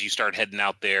 especially as you start heading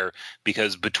out there,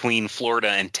 because between Florida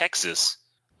and Texas,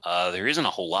 there isn't a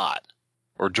whole lot,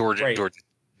 or Georgia, right.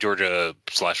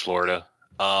 Georgia/Florida.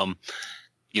 South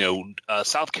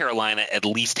Carolina at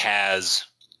least has,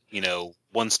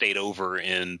 one state over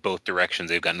in both directions.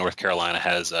 They've got North Carolina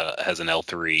has an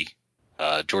L3.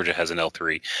 Georgia has an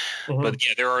L3, but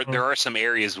yeah, there are some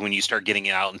areas when you start getting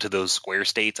out into those square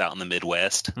states out in the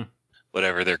Midwest,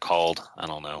 whatever they're called. I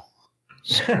don't know.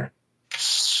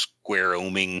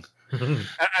 Square-oming.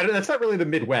 That's not really the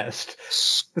Midwest.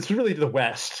 It's really the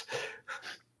West.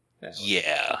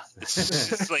 Yeah,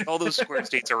 it's like all those square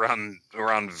states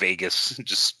around Vegas,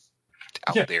 just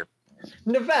out there.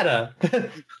 Nevada.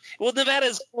 Well,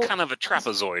 Nevada's kind of a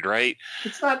trapezoid, right?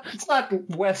 It's not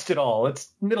west at all.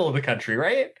 It's middle of the country,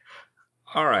 right?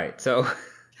 All right. So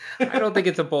I don't think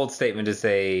it's a bold statement to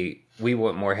say we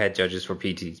want more head judges for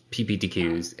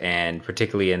PPTQs, and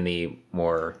particularly in the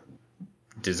more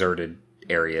deserted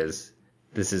areas,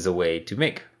 this is a way to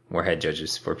make more head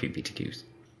judges for PPTQs.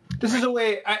 This is a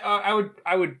way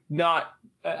I would not.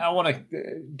 I want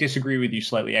to disagree with you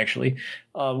slightly, actually.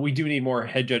 We do need more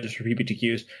head judges for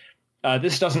PPTQs.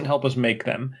 This doesn't help us make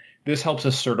them. This helps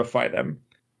us certify them.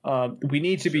 We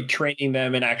need to be training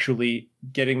them and actually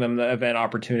getting them the event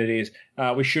opportunities.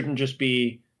 We shouldn't just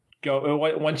be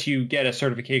once you get a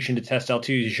certification to test L2s,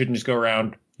 you shouldn't just go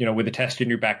around, with a test in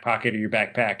your back pocket or your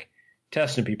backpack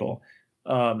testing people.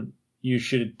 You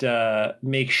should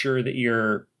make sure that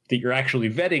you're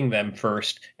actually vetting them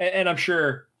first. And I'm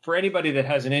sure for anybody that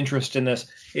has an interest in this,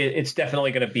 it's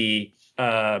definitely going to be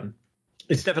a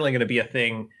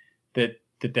thing that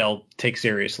they'll take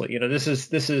seriously. This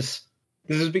is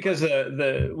because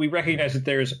we recognize that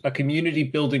there's a community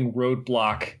building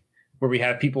roadblock where we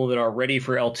have people that are ready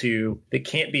for L2 that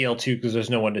can't be L2 because there's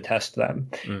no one to test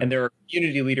them. And there are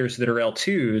community leaders that are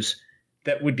L2s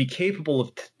that would be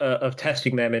capable of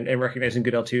testing them and recognizing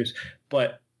good L2s,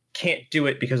 but can't do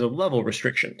it because of level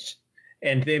restrictions.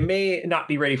 And they may not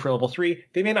be ready for level 3.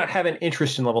 They may not have an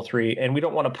interest in level 3, and we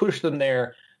don't want to push them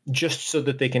there just so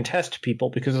that they can test people,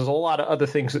 because there's a lot of other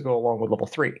things that go along with level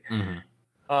 3.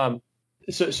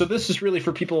 So this is really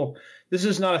for people. This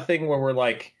is not a thing where we're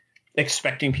like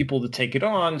expecting people to take it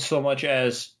on so much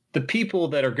as the people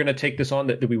that are going to take this on,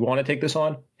 that we want to take this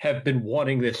on, have been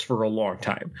wanting this for a long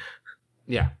time.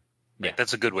 Yeah.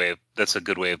 That's a good way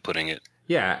of putting it.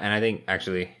 Yeah, and I think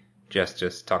actually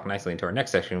just talked nicely into our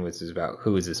next section, which is about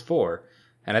who is this for.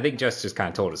 And I think just kind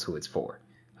of told us who it's for.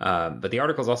 But the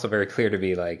article is also very clear to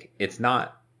be like, it's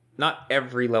not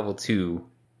every level 2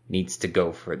 needs to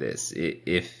go for this.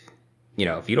 If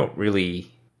you don't really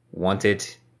want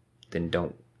it, then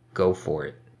don't go for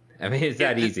it. I mean, it's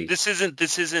that easy. This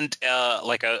isn't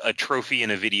like a trophy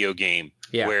in a video game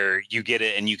where you get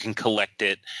it and you can collect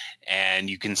it and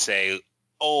you can say,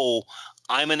 oh,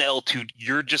 I'm an L2.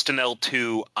 You're just an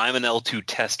L2. I'm an L2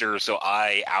 tester, so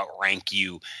I outrank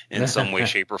you in some way,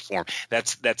 shape, or form.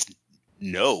 That's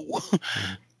no.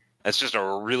 That's just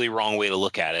a really wrong way to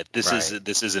look at it. This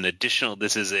is an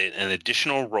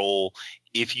additional role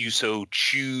if you so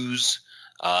choose.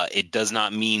 It does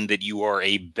not mean that you are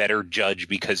a better judge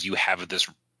because you have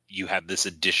this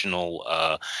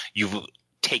additional you've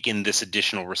taken this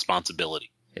additional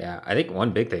responsibility. Yeah, I think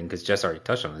one big thing, because Jess already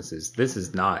touched on this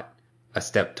is not a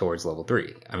step towards level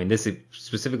 3. I mean, this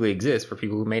specifically exists for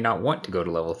people who may not want to go to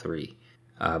level 3,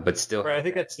 but still. Right, I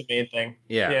think that's the main thing.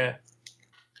 Yeah.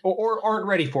 Or aren't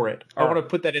ready for it. I want to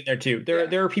put that in there too.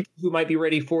 There are people who might be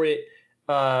ready for it,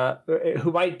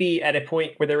 who might be at a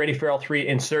point where they're ready for L3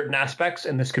 in certain aspects,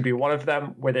 and this could be one of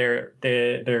them, where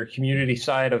their community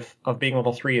side of being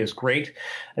level 3 is great,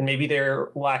 and maybe they're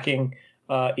lacking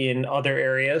in other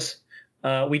areas.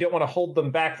 We don't want to hold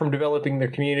them back from developing their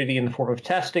community in the form of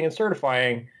testing and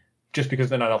certifying just because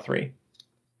they're not L3.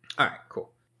 All right,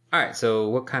 cool. All right, so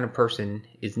what kind of person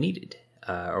is needed?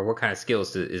 Or what kind of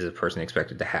skills is a person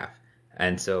expected to have?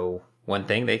 And so one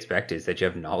thing they expect is that you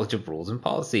have knowledge of rules and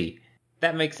policy.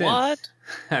 That makes sense. What?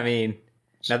 I mean,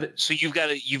 so you've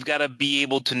got to be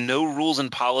able to know rules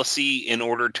and policy in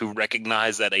order to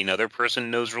recognize that another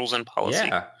person knows rules and policy.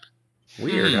 Yeah.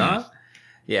 Weird, huh?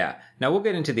 Yeah. Now we'll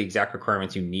get into the exact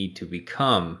requirements you need to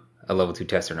become a level 2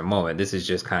 tester in a moment. This is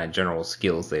just kind of general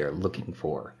skills they are looking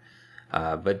for.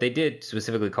 But they did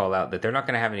specifically call out that they're not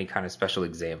going to have any kind of special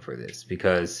exam for this,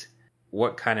 because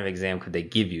what kind of exam could they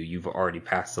give you? You've already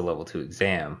passed the level 2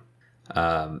 exam.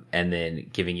 And then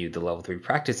giving you the level 3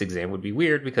 practice exam would be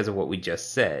weird because of what we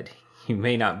just said. You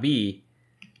may not be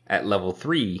at level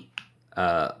 3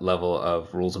 level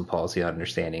of rules and policy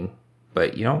understanding,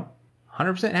 but you don't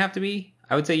 100% have to be.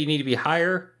 I would say you need to be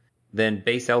higher than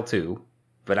base L2.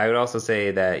 But I would also say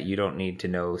that you don't need to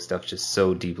know stuff just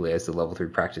so deeply as the level 3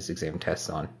 practice exam tests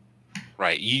on.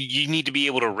 Right. You need to be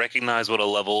able to recognize what a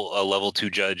level 2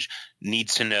 judge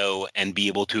needs to know and be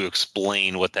able to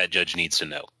explain what that judge needs to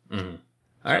know. Mm-hmm.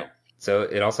 All right. So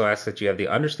it also asks that you have the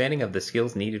understanding of the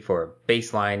skills needed for a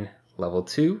baseline level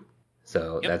 2.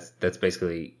 So that's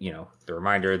basically, the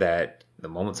reminder that the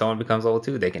moment someone becomes level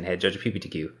 2, they can head judge a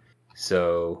PPTQ.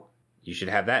 So you should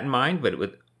have that in mind,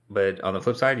 but on the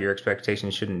flip side, your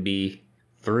expectations shouldn't be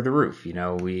through the roof.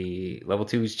 Level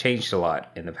 2 has changed a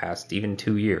lot in the past, even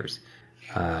 2 years.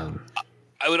 I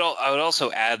would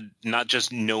also add not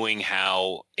just knowing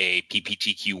how a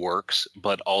PPTQ works,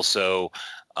 but also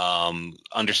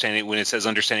understanding, when it says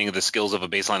understanding of the skills of a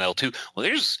baseline L2. Well,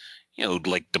 there's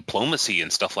like diplomacy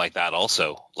and stuff like that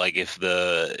also. Like if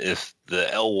the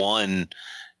L1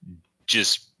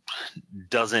 just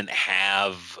doesn't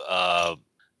have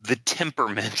the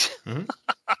temperament,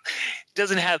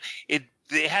 doesn't have it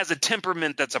has a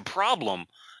temperament that's a problem,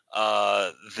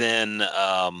 then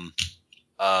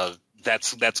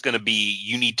that's going to be,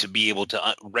 you need to be able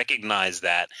to recognize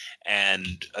that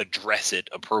and address it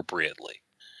appropriately.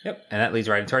 Yep, and that leads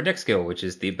right into our next skill, which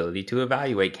is the ability to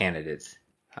evaluate candidates.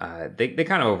 They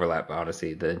kind of overlap,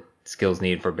 honestly. The skills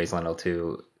needed for baseline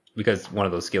L2, because one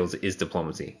of those skills is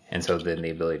diplomacy, and so then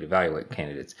the ability to evaluate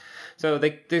candidates. So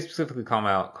they specifically call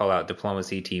out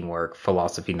diplomacy, teamwork,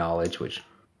 philosophy, knowledge, which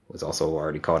was also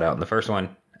already called out in the first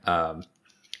one.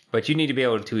 But you need to be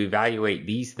able to evaluate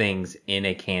these things in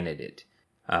a candidate.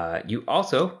 You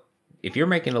also, if you're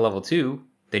making a level 2,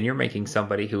 then you're making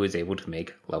somebody who is able to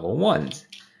make level 1s.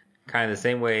 Kind of the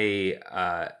same way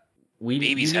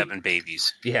babies having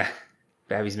babies. Yeah,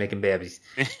 babies making babies.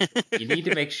 You need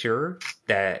to make sure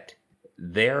that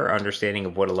their understanding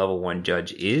of what a level 1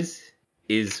 judge is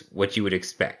what you would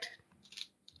expect.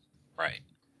 Right.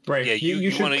 Right. Yeah,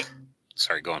 you want to...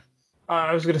 Sorry, go on.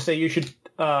 I was going to say you should...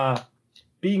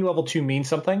 being level 2 means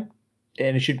something,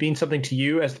 and it should mean something to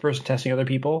you as the person testing other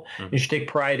people. Mm-hmm. You should take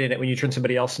pride in it when you turn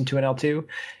somebody else into an L2,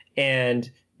 and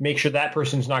make sure that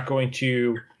person's not going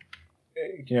to,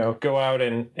 go out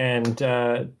and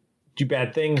do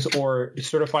bad things or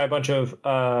certify a bunch of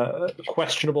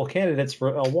questionable candidates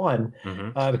for L1,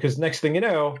 mm-hmm. Because next thing you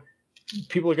know,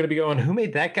 people are going to be going, "Who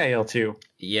made that guy L2?"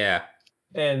 Yeah,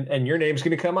 and your name's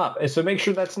going to come up, and so make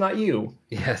sure that's not you.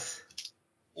 Yes.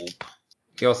 Oop.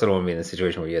 You also don't want to be in a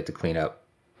situation where you have to clean up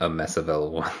a mess of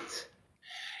L1s.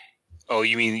 Oh,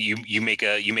 you mean you make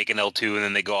an L2 and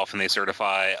then they go off and they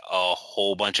certify a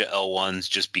whole bunch of L1s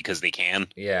just because they can?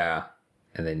 Yeah,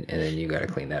 and then you got to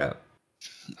clean that up.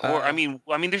 Or I mean,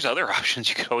 there's other options.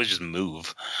 You could always just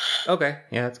move. Okay,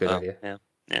 yeah, that's a good idea.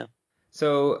 Yeah.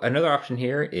 So another option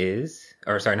here is,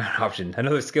 or sorry, not an option.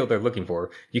 Another skill they're looking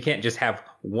for. You can't just have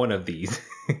one of these.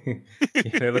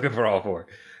 They're looking for all 4.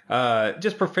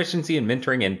 Just proficiency in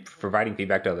mentoring and providing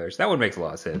feedback to others. That one makes a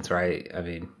lot of sense, right? I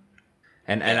mean,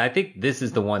 and I think this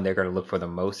is the one they're going to look for the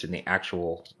most in the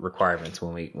actual requirements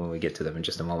when we get to them in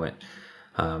just a moment.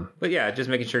 But yeah, just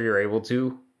making sure you're able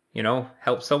to,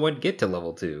 help someone get to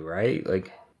level 2, right?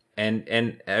 Like, and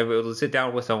able to sit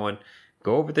down with someone,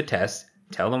 go over the test,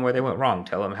 tell them where they went wrong,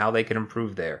 tell them how they can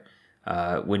improve there.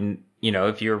 When,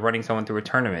 if you're running someone through a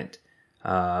tournament,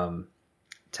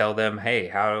 tell them, hey,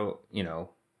 how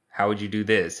would you do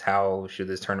this? How should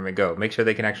this tournament go? Make sure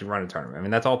they can actually run a tournament. I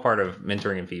mean, that's all part of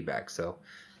mentoring and feedback. So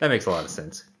that makes a lot of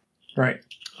sense. Right.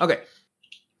 Okay.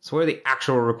 So what are the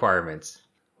actual requirements?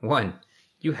 1,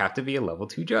 you have to be a level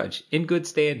 2 judge in good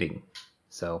standing.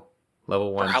 So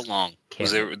level 1. For how long?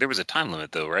 There was a time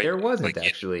limit though, right? There wasn't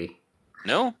actually.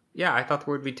 No? Yeah, I thought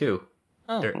there would be 2.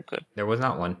 Oh, okay. There was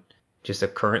not one. Just a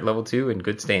current level 2 in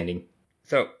good standing.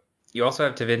 So you also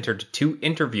have to have entered 2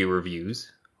 interview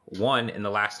reviews. 1 in the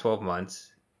last 12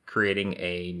 months, creating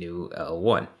a new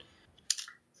L1.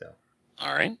 So,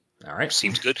 all right,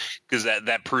 seems good, because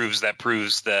that proves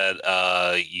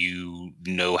that you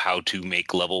know how to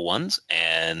make level 1s,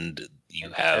 and you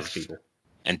have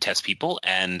test people,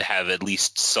 and have at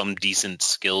least some decent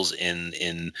skills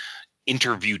in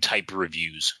interview type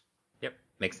reviews. Yep,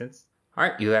 makes sense. All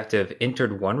right, you have to have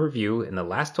entered 1 review in the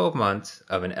last 12 months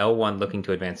of an L1 looking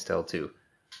to advance to L2.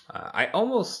 I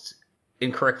almost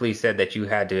incorrectly said that you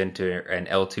had to enter an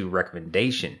L2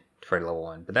 recommendation for level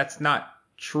 1, but that's not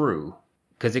true,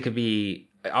 because it can be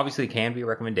a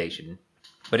recommendation,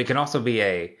 but it can also be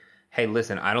a, hey,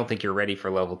 listen, I don't think you're ready for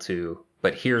level 2,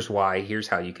 but here's why, here's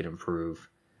how you can improve.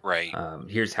 Right.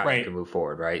 Here's how you can move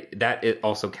forward, right? That it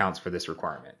also counts for this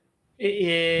requirement.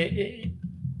 Yeah.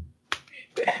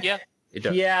 It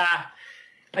does. Yeah.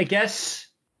 I guess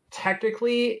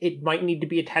technically it might need to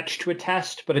be attached to a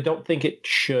test, but I don't think it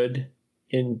should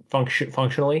in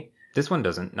functionally. This one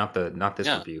doesn't. Not this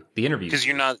review. The interview. Because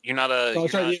you're not a. Oh,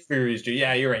 sorry, the interviews do.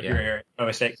 Yeah, you're right. Yeah. You're right. No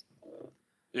mistake.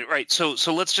 Right. So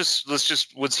let's just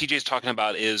what CJ's talking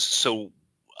about is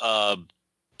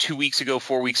 2 weeks ago,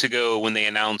 4 weeks ago, when they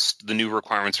announced the new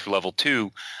requirements for level 2,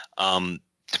 to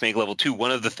make level 2,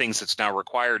 one of the things that's now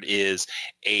required is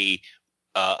a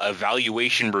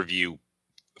evaluation review,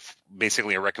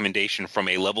 basically a recommendation from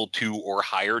a level 2 or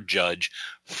higher judge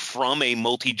from a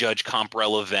multi-judge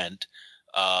Comprel event.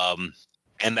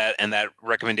 And that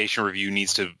recommendation review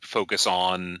needs to focus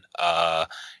on, how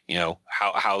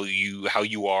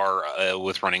you are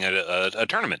with running a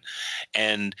tournament.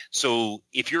 And so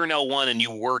if you're an L1 and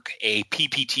you work a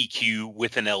PPTQ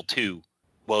with an L2,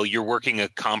 well, you're working a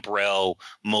Comprel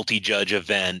multi-judge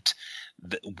event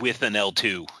with an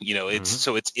L2.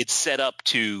 So it's set up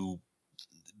to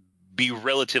be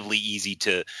relatively easy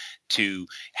to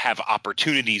have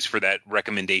opportunities for that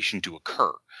recommendation to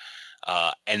occur.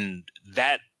 And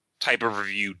that type of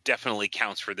review definitely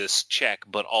counts for this check.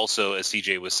 But also, as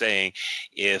CJ was saying,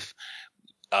 if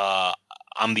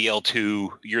I'm the L2,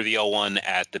 you're the L1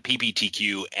 at the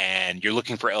PPTQ, and you're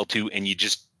looking for L2, and you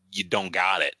just you don't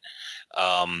got it.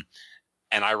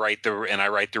 And I write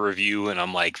the review, and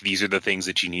I'm like, these are the things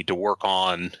that you need to work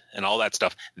on, and all that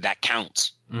stuff. That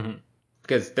counts. Mm-hmm.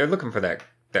 Because they're looking for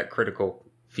that critical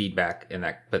feedback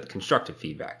but constructive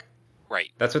feedback. Right.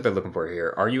 That's what they're looking for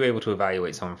here. Are you able to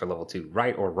evaluate someone for level 2,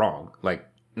 right or wrong? Like,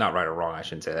 not right or wrong, I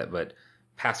shouldn't say that, but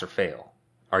pass or fail.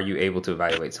 Are you able to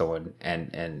evaluate someone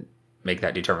and make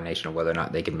that determination of whether or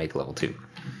not they can make level 2?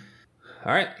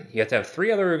 All right. You have to have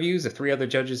 3 other reviews of 3 other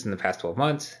judges in the past 12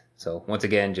 months. So once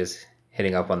again, just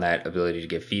hitting up on that ability to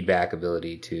give feedback,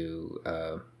 ability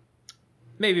to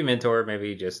maybe mentor,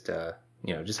 maybe just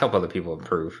just help other people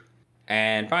improve.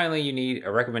 And finally, you need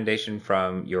a recommendation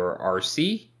from your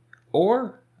RC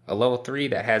or a level 3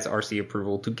 that has RC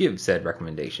approval to give said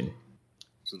recommendation.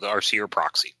 So the RC or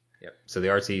proxy. Yep. So the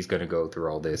RC is going to go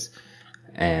through all this,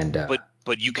 and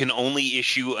but you can only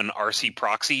issue an RC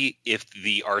proxy if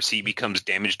the RC becomes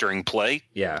damaged during play.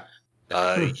 Yeah.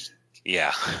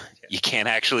 Yeah. You can't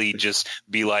actually just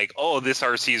be like, oh, this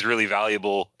RC is really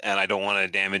valuable and I don't want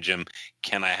to damage him.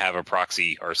 Can I have a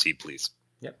proxy RC, please?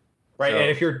 Yep. Right. So, and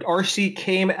if your RC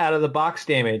came out of the box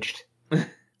damaged,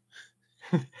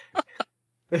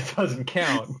 this doesn't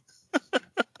count.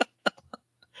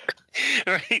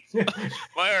 Right.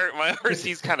 My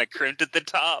RC's kind of crimped at the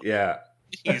top. Yeah.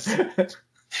 He's all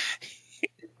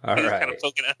right. kind of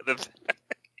poking out of the back.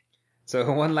 So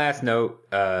one last note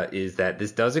is that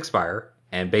this does expire,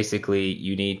 and basically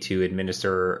you need to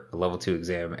administer a level 2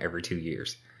 exam every 2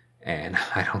 years. And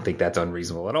I don't think that's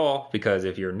unreasonable at all, because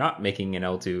if you're not making an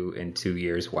L2 in 2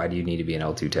 years, why do you need to be an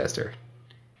L2 tester?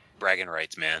 Bragging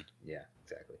rights, man. Yeah,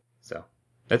 exactly. So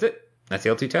that's it. That's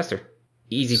the L2 tester.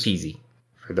 Easy peasy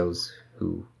for those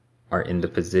who are in the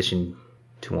position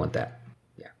to want that.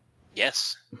 Yeah.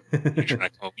 Yes. You're trying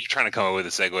to come up with a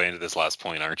segue into this last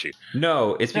point, aren't you?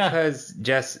 No, it's because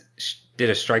Jess did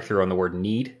a strike through on the word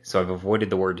need, so I've avoided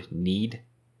the word need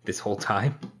this whole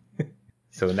time.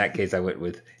 So in that case, I went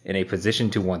with in a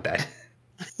position to want that.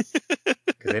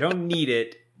 Because they don't need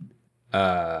it. All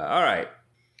right.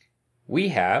 We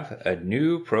have a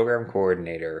new program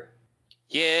coordinator.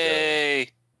 Yay!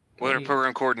 What are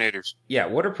program coordinators? Yeah,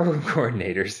 what are program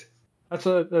coordinators? That's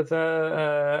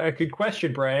a good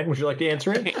question, Brian. Would you like to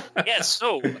answer it? Yes.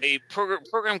 So,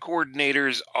 program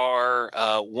coordinators are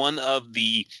one of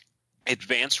the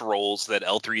advanced roles that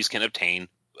L3s can obtain,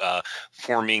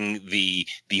 forming the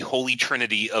holy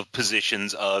trinity of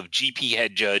positions of GP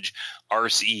head judge,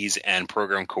 RCs, and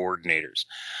program coordinators.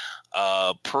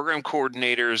 Program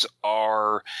coordinators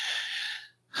are.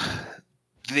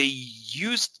 They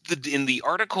used in the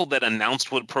article that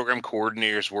announced what program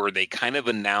coordinators were. They kind of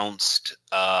announced,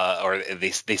 or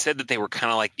they said that they were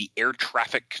kind of like the air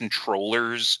traffic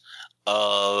controllers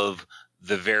of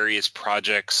the various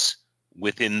projects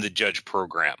within the judge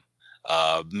program,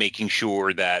 making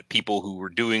sure that people who were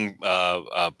doing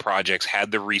projects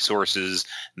had the resources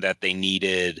that they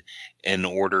needed in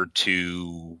order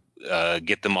to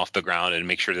get them off the ground and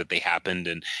make sure that they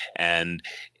happened. And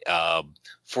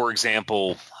for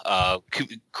example,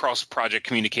 cross-project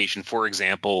communication, for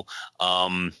example,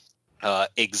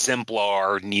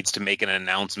 Exemplar needs to make an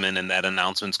announcement, and that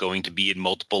announcement's going to be in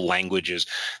multiple languages.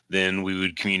 Then we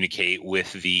would communicate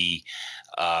with the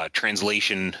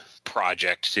translation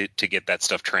project to get that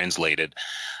stuff translated.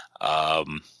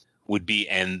 And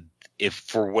if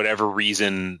for whatever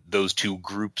reason those two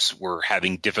groups were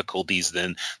having difficulties,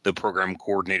 then the program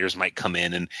coordinators might come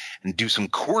in and do some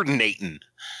coordinating.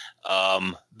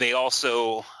 They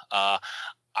also,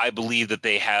 I believe that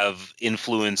they have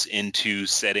influence into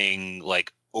setting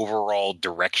like overall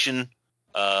direction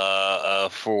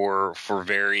for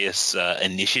various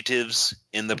initiatives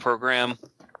in the program.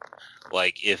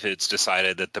 Like if it's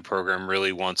decided that the program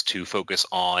really wants to focus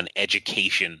on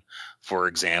education, for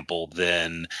example,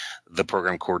 then the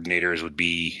program coordinators would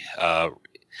be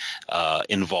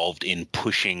involved in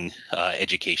pushing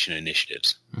education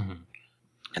initiatives. Mm-hmm.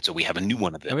 And so we have a new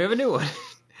one of them. And we have a new one.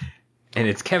 And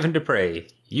it's Kevin Dupre.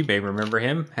 You may remember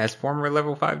him as former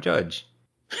level 5 judge.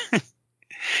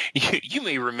 You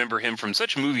may remember him from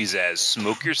such movies as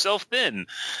Smoke Yourself Thin.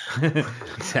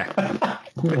 Exactly.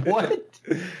 What?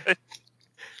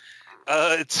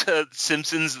 It's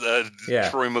Simpsons.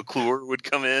 Troy McClure would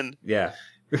come in. Yeah.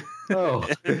 Oh.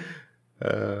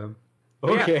 Yeah.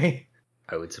 Okay.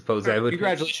 I would suppose I would.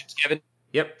 Congratulations, Kevin.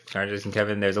 Yep. Congratulations,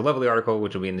 Kevin. There's a lovely article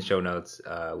which will be in the show notes,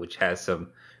 which has some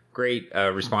great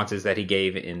responses that he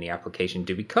gave in the application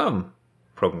to become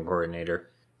program coordinator.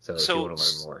 So if you want to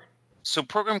learn more. So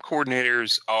program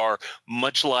coordinators are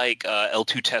much like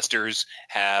L2 testers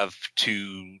have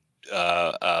to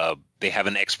they have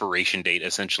an expiration date,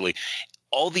 essentially.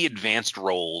 All the advanced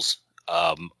roles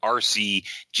RC,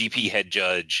 GP head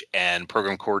judge, and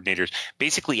program coordinators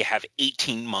basically have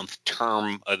 18-month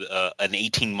term, an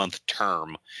 18-month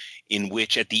term in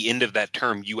which at the end of that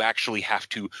term you actually have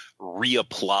to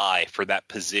reapply for that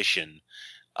position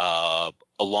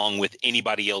along with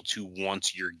anybody else who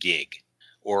wants your gig,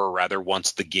 or rather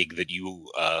wants the gig that you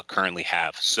currently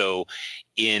have. So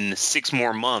in 6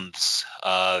 more months,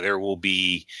 there will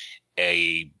be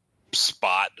a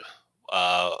spot,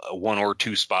 1 or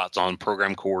 2 spots on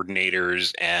program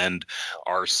coordinators and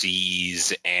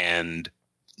RCs and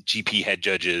GP head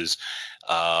judges,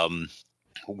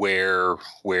 where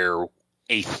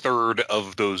a third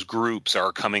of those groups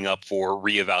are coming up for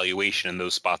reevaluation, and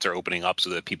those spots are opening up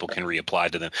so that people can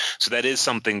reapply to them. So that is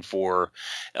something for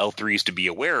L3s to be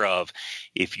aware of.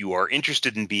 If you are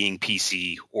interested in being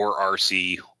PC or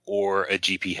RC or a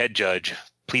GP head judge,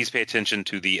 please pay attention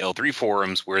to the L3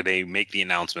 forums where they make the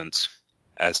announcements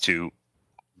as to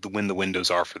when the windows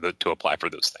are to apply for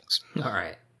those things. All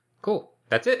right. Cool.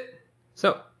 That's it.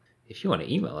 So if you want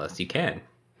to email us, you can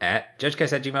at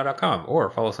judgecast@gmail.com, or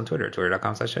follow us on Twitter at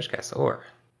twitter.com/judgecast, or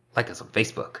like us on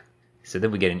Facebook. So then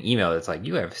we get an email that's like,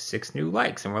 you have 6 new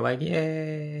likes, and we're like,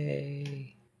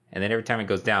 yay. And then every time it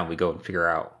goes down, we go and figure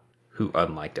out who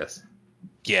unliked us.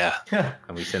 Yeah.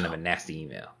 And we send them a nasty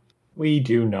email. We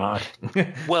do not.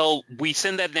 Well, we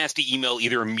send that nasty email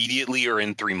either immediately or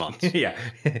in 3 months. Yeah.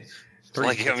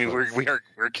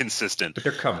 We're consistent. But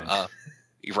they're coming.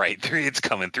 Right. It's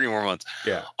coming. 3 more months.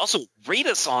 Yeah. Also, rate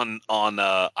us on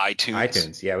iTunes.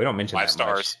 iTunes. Yeah, we don't mention 5 that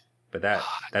stars. Much, but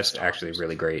that's actually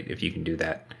really great if you can do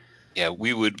that. Yeah,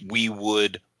 we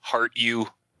would heart you,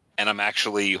 and I'm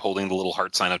actually holding the little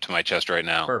heart sign up to my chest right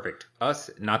now. Perfect.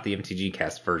 Us, not the MTG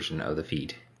Cast version of the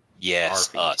feed. Yes,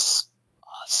 Our feed. us.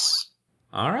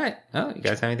 All right. Oh, you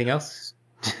guys have anything else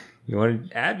you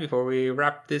want to add before we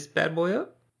wrap this bad boy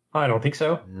up? I don't think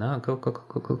so. No, cool.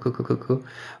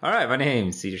 All right, my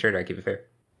name's Cedar Shirt. I keep it fair.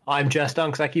 I'm Jess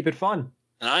Dunks. I keep it fun.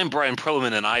 And I'm Brian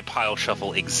Perlman, and I pile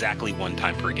shuffle exactly 1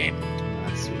 time per game.